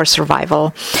family for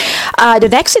survival. The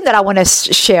next thing that I want to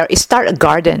share is start a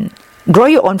garden. Grow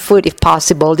your own food if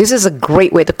possible. This is a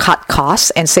great way to cut costs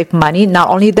and save money. Not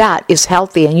only that, it's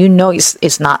healthy, and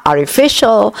it's not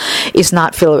artificial, it's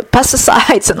not filled with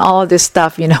pesticides and all of this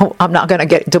stuff. I'm not going to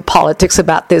get into politics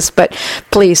about this, but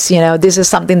please, this is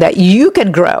something that you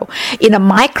can grow in a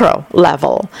micro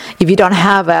level. If you don't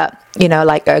have a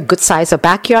good size of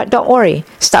backyard, don't worry.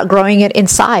 Start growing it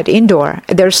indoor.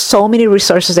 There's so many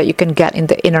resources that you can get in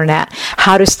the internet,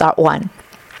 how to start one.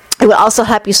 It will also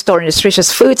help you store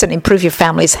nutritious foods and improve your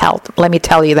family's health. Let me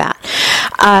tell you that.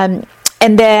 And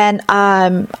then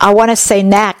I want to say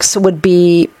next would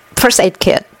be first aid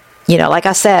kit. Like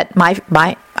I said,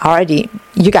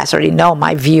 you guys already know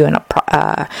my view on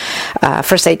a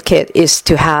first aid kit is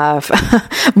to have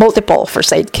multiple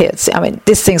first aid kits. I mean,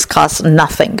 these things cost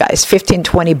nothing, guys.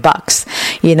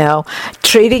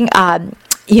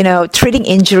 $15-$20. Treating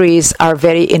injuries are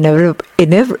very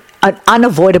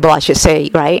unavoidable, I should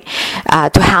say, right?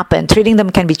 To happen. Treating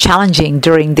them can be challenging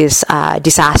during these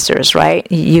disasters,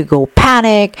 right? You go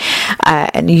panic,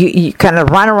 and you kind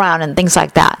of run around and things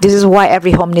like that. This is why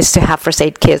every home needs to have first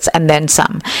aid kits and then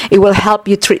some. It will help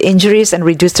you treat injuries and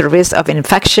reduce the risk of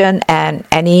infection and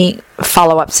any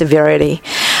follow-up severity.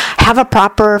 Have a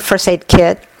proper first aid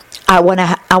kit. I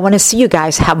want to see you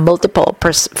guys have multiple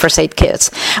first aid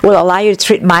kits. It will allow you to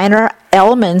treat minor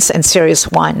ailments and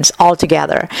serious ones all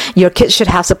together. Your kit should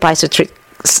have supplies to treat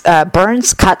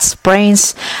burns, cuts,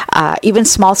 sprains, even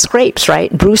small scrapes,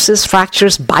 right? Bruises,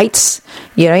 fractures, bites.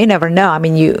 You never know. I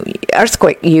mean,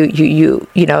 earthquake. You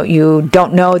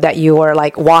don't know that you are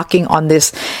like walking on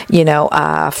this,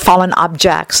 fallen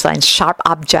objects and sharp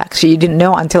objects. You didn't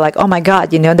know until like, oh my God,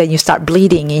 then you start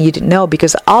bleeding and you didn't know,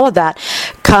 because all of that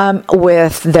come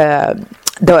with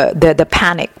the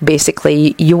panic.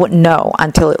 Basically, you wouldn't know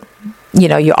until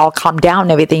you all calm down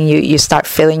and everything. You start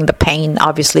feeling the pain,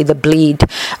 obviously the bleed,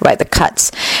 right? The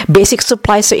cuts. Basic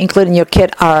supplies to include in your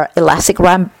kit are elastic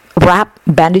wrap,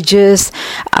 bandages,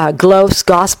 gloves,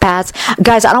 gauze pads.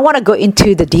 Guys, I don't want to go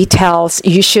into the details.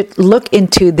 You should look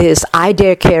into this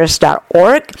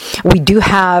idarecares.org. We do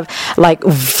have like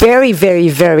very, very,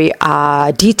 very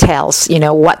details,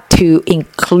 what to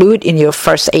include in your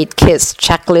first aid kits,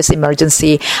 checklist,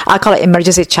 emergency. I call it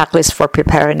emergency checklist for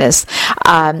preparedness.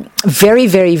 Very,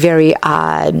 very, very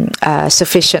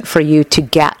sufficient for you to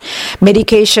get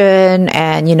medication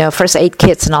and, first aid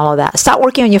kits and all of that. Start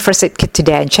working on your first aid kit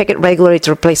today and check it regularly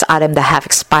to replace items that have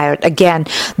expired. Again,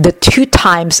 the 2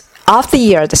 times of the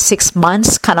year, the 6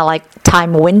 months kind of like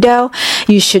time window,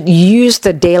 you should use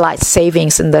the daylight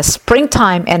savings in the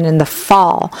springtime and in the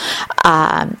fall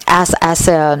as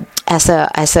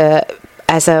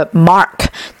a mark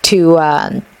to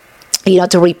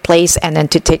to replace and then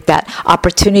to take that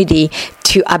opportunity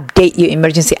to update your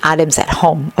emergency items at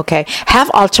home, okay? Have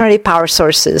alternative power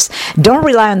sources. Don't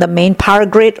rely on the main power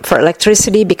grid for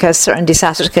electricity because certain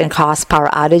disasters can cause power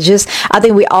outages. I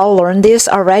think we all learned this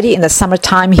already in the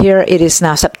summertime here. It is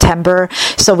now September.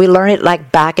 So we learned it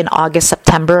like back in August,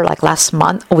 September, like last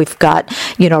month. We've got,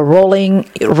 rolling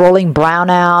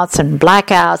brownouts and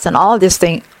blackouts and all this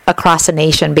thing across the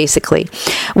nation, basically,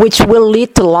 which will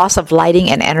lead to loss of lighting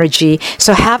and energy.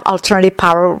 So have alternative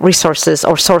power resources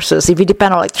or sources. If you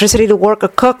depend on electricity to work or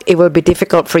cook, it will be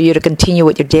difficult for you to continue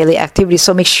with your daily activities.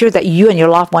 So make sure that you and your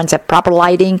loved ones have proper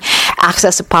lighting,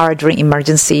 access to power during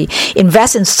emergency.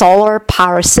 Invest in solar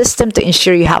power system to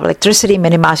ensure you have electricity,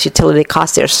 minimize utility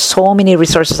costs. There are so many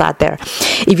resources out there.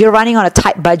 If you're running on a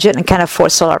tight budget and can't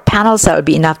afford solar panels, that would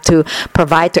be enough to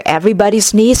provide to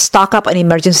everybody's needs. Stock up on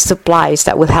emergency supplies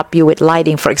that will help you with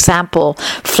lighting. For example,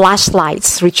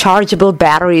 flashlights, rechargeable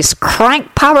batteries,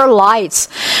 crank power lights.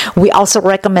 We also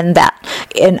recommend that.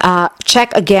 And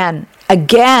check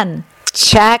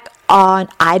check on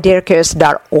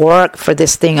idarecares.org for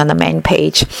this thing on the main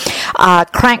page.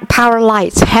 Crank power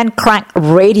lights, hand crank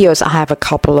radios. I have a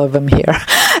couple of them here.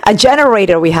 A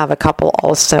generator, we have a couple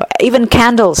also. Even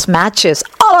candles, matches,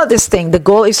 all of this thing. The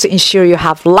goal is to ensure you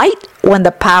have light when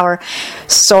the power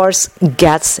source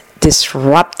gets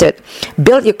disrupted.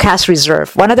 Build your cash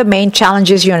reserve. One of the main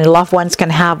challenges you and your loved ones can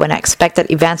have when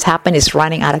unexpected events happen is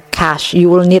running out of cash.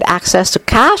 You will need access to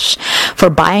cash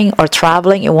for buying or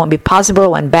traveling. It won't be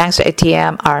possible when banks or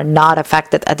ATM are not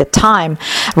affected at the time.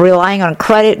 Relying on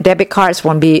credit, debit cards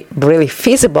won't be really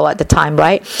feasible at the time,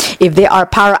 right? If there are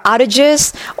power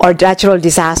outages or natural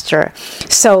disaster.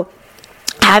 So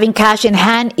having cash in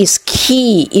hand is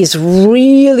key, is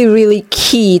really, really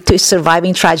key to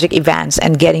surviving tragic events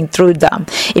and getting through them.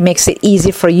 It makes it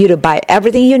easy for you to buy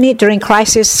everything you need during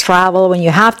crisis, travel when you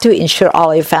have to, ensure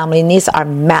all your family needs are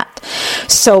met.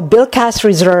 So build cash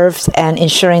reserves and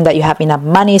ensuring that you have enough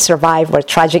money to survive where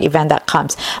tragic event that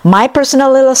comes. My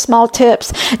personal little small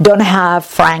tips: don't have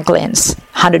Franklin's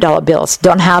 $100 bills.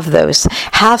 Don't have those.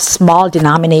 Have small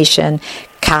denomination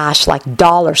cash, like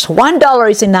dollars.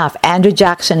 $1 is enough. Andrew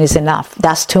Jackson is enough.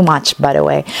 That's too much, by the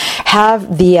way.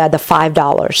 Have the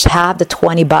 $5. Have the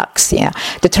 $20. Yeah.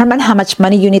 Determine how much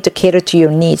money you need to cater to your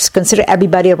needs. Consider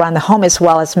everybody around the home as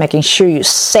well as making sure you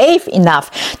save enough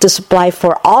to supply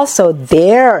for also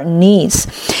their needs.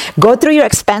 Go through your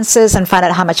expenses and find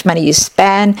out how much money you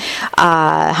spend,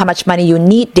 how much money you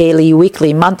need daily,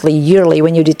 weekly, monthly, yearly.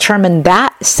 When you determine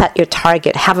that, set your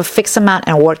target. Have a fixed amount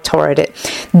and work toward it.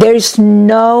 There is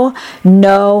no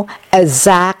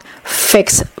exact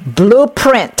fixed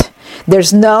blueprint.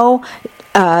 There's no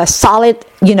solid,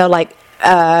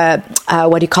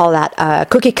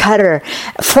 cookie cutter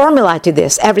formula to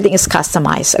this. Everything is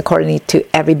customized according to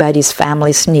everybody's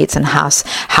family's needs and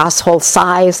household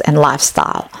size and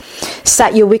lifestyle.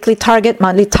 Set your weekly target,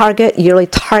 monthly target, yearly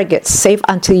target. Save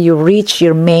until you reach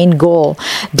your main goal.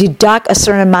 Deduct a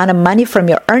certain amount of money from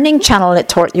your earning, channel it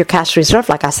toward your cash reserve.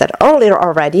 Like I said earlier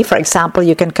already, for example,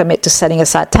 you can commit to setting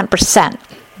aside 10%.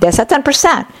 That's at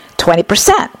 10%,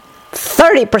 20%.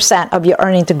 30% of your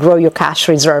earning to grow your cash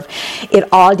reserve. It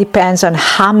all depends on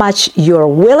how much you're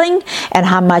willing and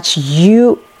how much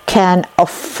you can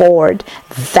afford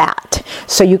that.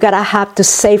 So you gotta have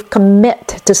to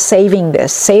commit to saving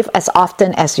this. Save as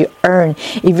often as you earn.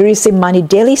 If you receive money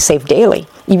daily, save daily.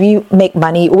 If you make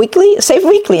money weekly, save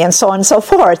weekly, and so on and so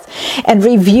forth. And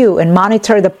review and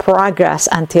monitor the progress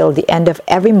until the end of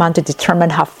every month to determine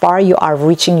how far you are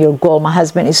reaching your goal. My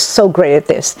husband is so great at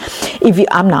this.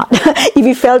 I'm not. If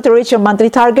you fail to reach your monthly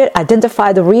target,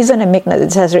 identify the reason and make the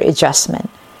necessary adjustment.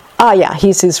 Oh yeah,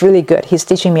 he's really good. He's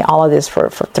teaching me all of this for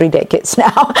 3 decades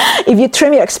now. If you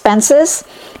trim your expenses,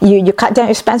 you cut down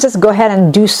your expenses, go ahead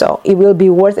and do so. It will be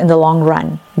worth in the long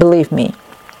run. Believe me.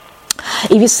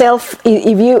 If you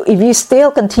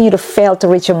still continue to fail to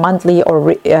reach your monthly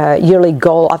or yearly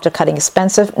goal after cutting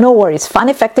expenses, no worries. Find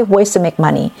effective ways to make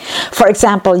money. For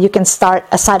example, you can start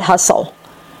a side hustle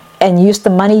and use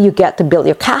the money you get to build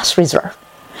your cash reserve.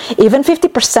 Even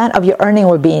 50% of your earning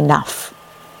will be enough.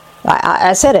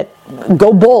 I said it.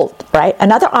 Go bold, right?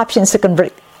 Another option is to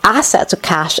convert assets to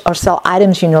cash or sell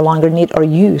items you no longer need or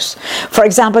use. For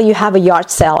example, you have a yard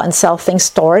sale and sell things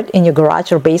stored in your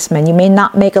garage or basement. You may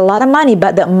not make a lot of money,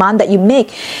 but the amount that you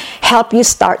make help you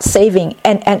start saving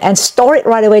and store it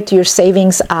right away to your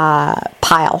savings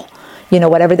pile.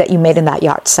 Whatever that you made in that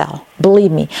yard sale.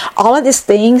 Believe me, all of these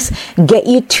things get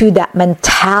you to that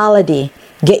mentality,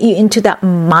 get you into that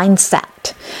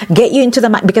mindset, get you into the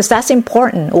mind, because that's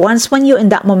important. Once when you're in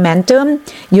that momentum,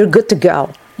 you're good to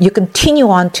go. you continue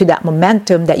on to that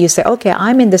momentum that you say, okay,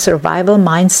 I'm in the survival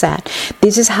mindset.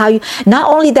 This is how you,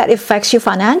 not only that affects you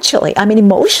financially, I mean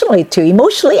emotionally too,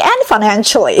 emotionally and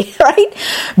financially, right?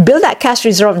 Build that cash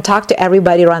reserve and talk to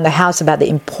everybody around the house about the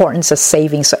importance of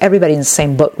saving, so everybody in the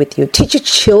same boat with you. Teach your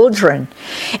children,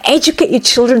 educate your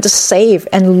children to save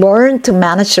and learn to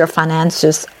manage their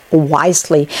finances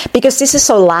wisely, because this is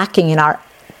so lacking in our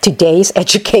today's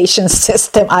education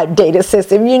system, outdated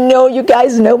system. You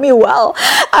guys know me well.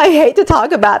 I hate to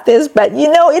talk about this, but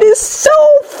it is so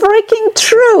freaking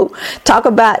true. Talk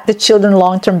about the children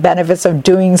long-term benefits of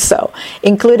doing so,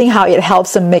 including how it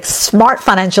helps them make smart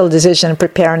financial decisions and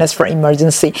preparedness for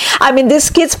emergency. I mean, these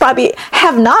kids probably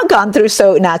have not gone through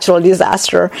so natural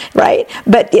disaster, right?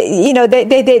 But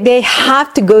they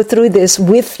have to go through this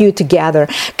with you together.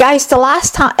 Guys, the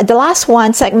last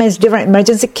one segment is different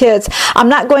emergency kits. I'm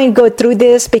not going to go through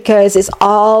this because it's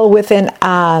all within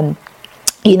my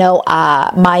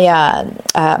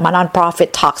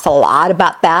nonprofit talks a lot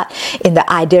about that in the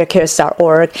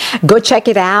idarecares.org. Go check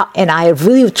it out, and I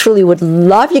really truly would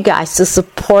love you guys to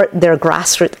support their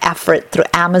grassroots effort through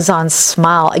Amazon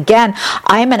Smile. Again,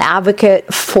 I am an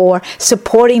advocate for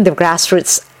supporting the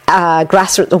grassroots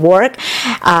work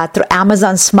through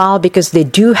Amazon Smile, because they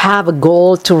do have a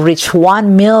goal to reach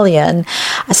 1 million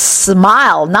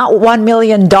smile, not $1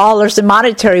 million in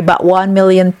monetary, but 1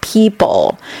 million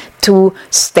people to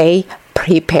stay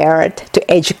prepared, to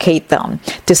educate them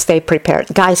to stay prepared.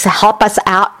 Guys, help us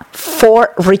out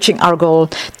for reaching our goal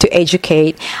to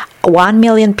educate 1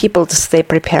 million people to stay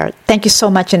prepared. Thank you so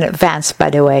much in advance, by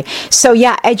the way. So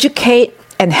yeah, educate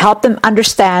and help them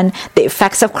understand the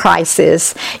effects of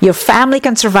crisis. Your family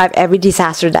can survive every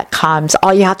disaster that comes.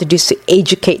 All you have to do is to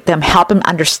educate them, help them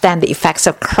understand the effects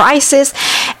of crisis,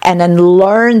 and then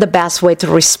learn the best way to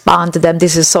respond to them.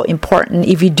 This is so important.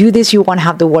 If you do this, you won't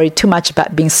have to worry too much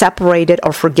about being separated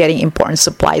or forgetting important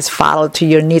supplies vital to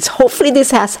your needs. Hopefully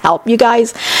this has helped you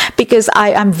guys, because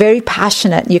I am very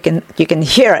passionate. You can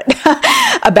hear it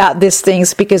about these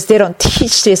things, because they don't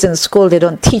teach this in school. They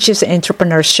don't teach this in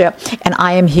entrepreneurship, and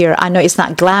I am here. I know it's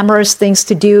not glamorous things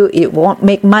to do. It won't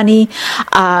make money.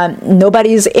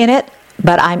 Nobody's in it,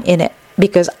 but I'm in it,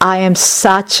 because I am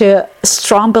such a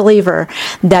strong believer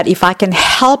that if I can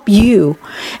help you,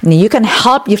 and you can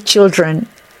help your children,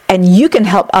 and you can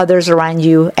help others around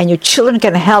you, and your children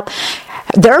can help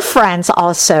their friends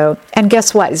also, and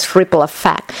guess what? It's ripple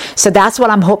effect. So that's what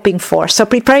I'm hoping for. So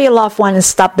prepare your loved one and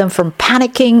stop them from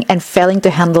panicking and failing to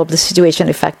handle the situation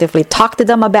effectively. Talk to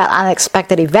them about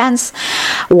unexpected events,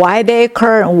 why they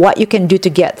occur, and what you can do to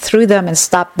get through them and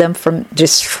stop them from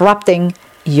disrupting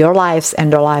your lives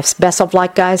and their lives. Best of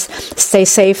luck, guys. Stay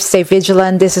safe, stay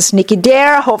vigilant. This is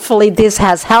NickyDare. Hopefully this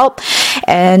has helped,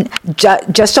 and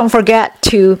just don't forget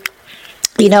to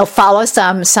follow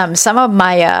some of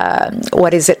my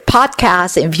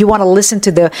podcasts. If you want to listen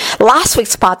to the last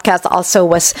week's podcast, also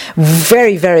was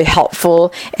very, very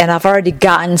helpful, and I've already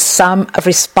gotten some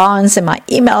response in my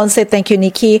email and say thank you,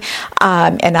 Nikki,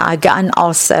 and I gotten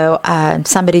also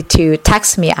somebody to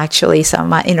text me. Actually, some of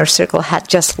my inner circle had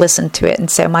just listened to it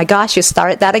and say, oh my gosh, you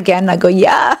started that again. I go,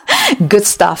 yeah, good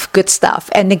stuff.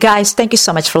 And guys, thank you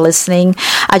so much for listening.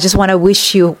 I just want to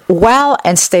wish you well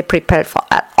and stay prepared for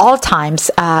at all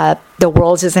times. The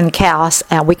world is in chaos,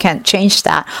 and we can't change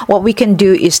that. What we can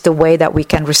do is the way that we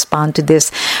can respond to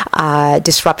this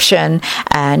disruption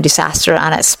and disaster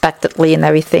unexpectedly and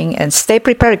everything. And stay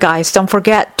prepared, guys. Don't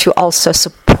forget to also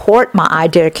support my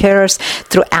iDare Cares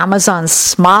through Amazon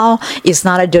Smile. It's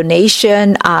not a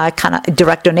donation, kind of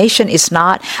direct donation is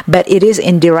not, but it is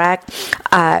indirect,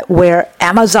 where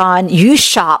Amazon, you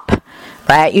shop.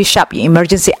 Right? You shop your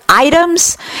emergency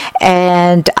items,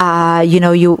 and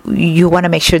you want to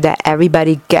make sure that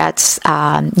everybody gets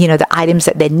the items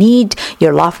that they need,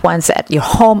 your loved ones at your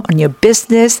home, on your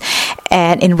business.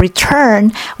 And in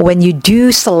return, when you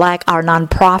do select our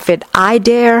nonprofit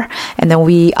iDare, and then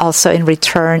we also in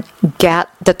return get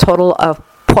the total of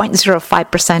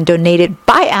 0.05% donated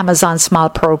by Amazon Smile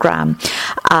program,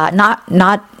 not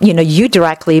you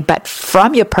directly, but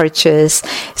from your purchase.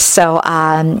 So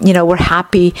we're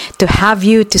happy to have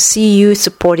you, to see you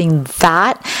supporting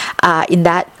that in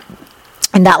that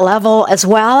level as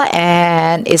well.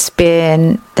 And it's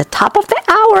been the top of the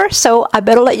hour, so I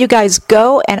better let you guys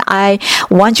go. And I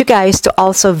want you guys to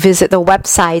also visit the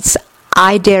websites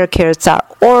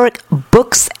idarecares.org,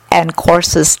 books and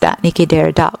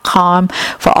courses.nickydare.com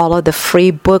for all of the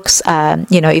free books.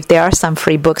 If there are some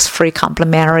free books, free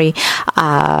complimentary,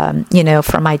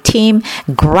 from my team,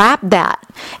 grab that.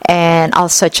 And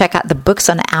also check out the books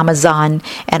on Amazon,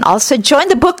 and also join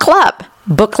the book club.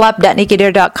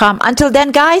 bookclub.nickydare.com. Until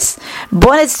then, guys,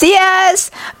 buenos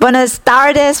dias, buenas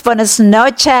tardes, buenas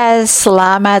noches,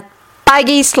 selamat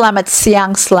pagi, selamat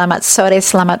siang, selamat sore,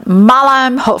 selamat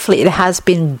malam. Hopefully it has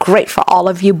been great for all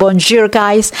of you. Bonjour,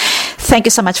 guys. Thank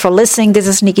you so much for listening. This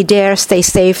is Nicky Dare. Stay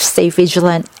safe, stay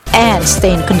vigilant, and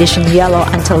stay in condition yellow.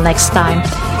 Until next time,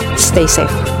 stay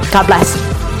safe. God bless.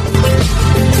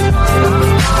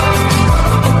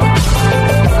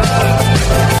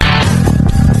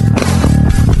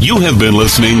 You have been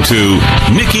listening to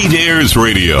Nicky Dare's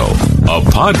Radio, a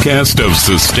podcast of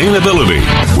sustainability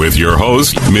with your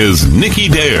host, Ms. Nicky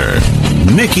Dare.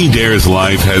 Nicky Dare's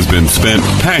life has been spent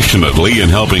passionately in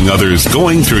helping others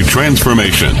going through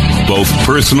transformation, both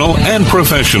personal and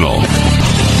professional.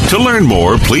 To learn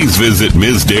more, please visit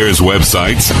Ms. Dare's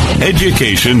websites,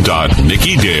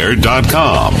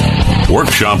 education.nickydare.com.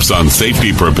 Workshops on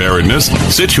safety preparedness,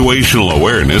 situational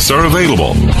awareness are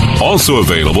available. Also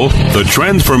available, the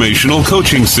Transformational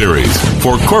Coaching Series.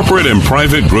 For corporate and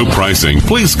private group pricing,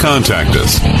 please contact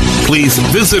us. Please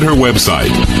visit her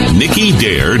website,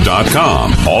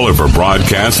 nickydare.com. All of her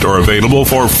broadcasts are available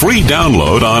for free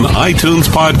download on iTunes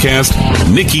podcast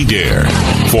Nicky Dare.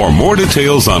 For more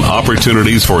details on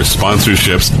opportunities for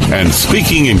sponsorships and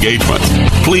speaking engagements,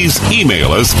 please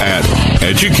email us at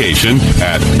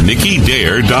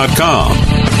education@nickydare.com.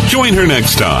 Join her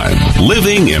next time,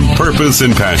 living in purpose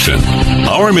and passion.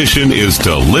 Our mission is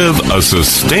to live a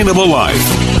sustainable life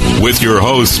with your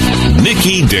host,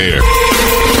 Nicky Dare.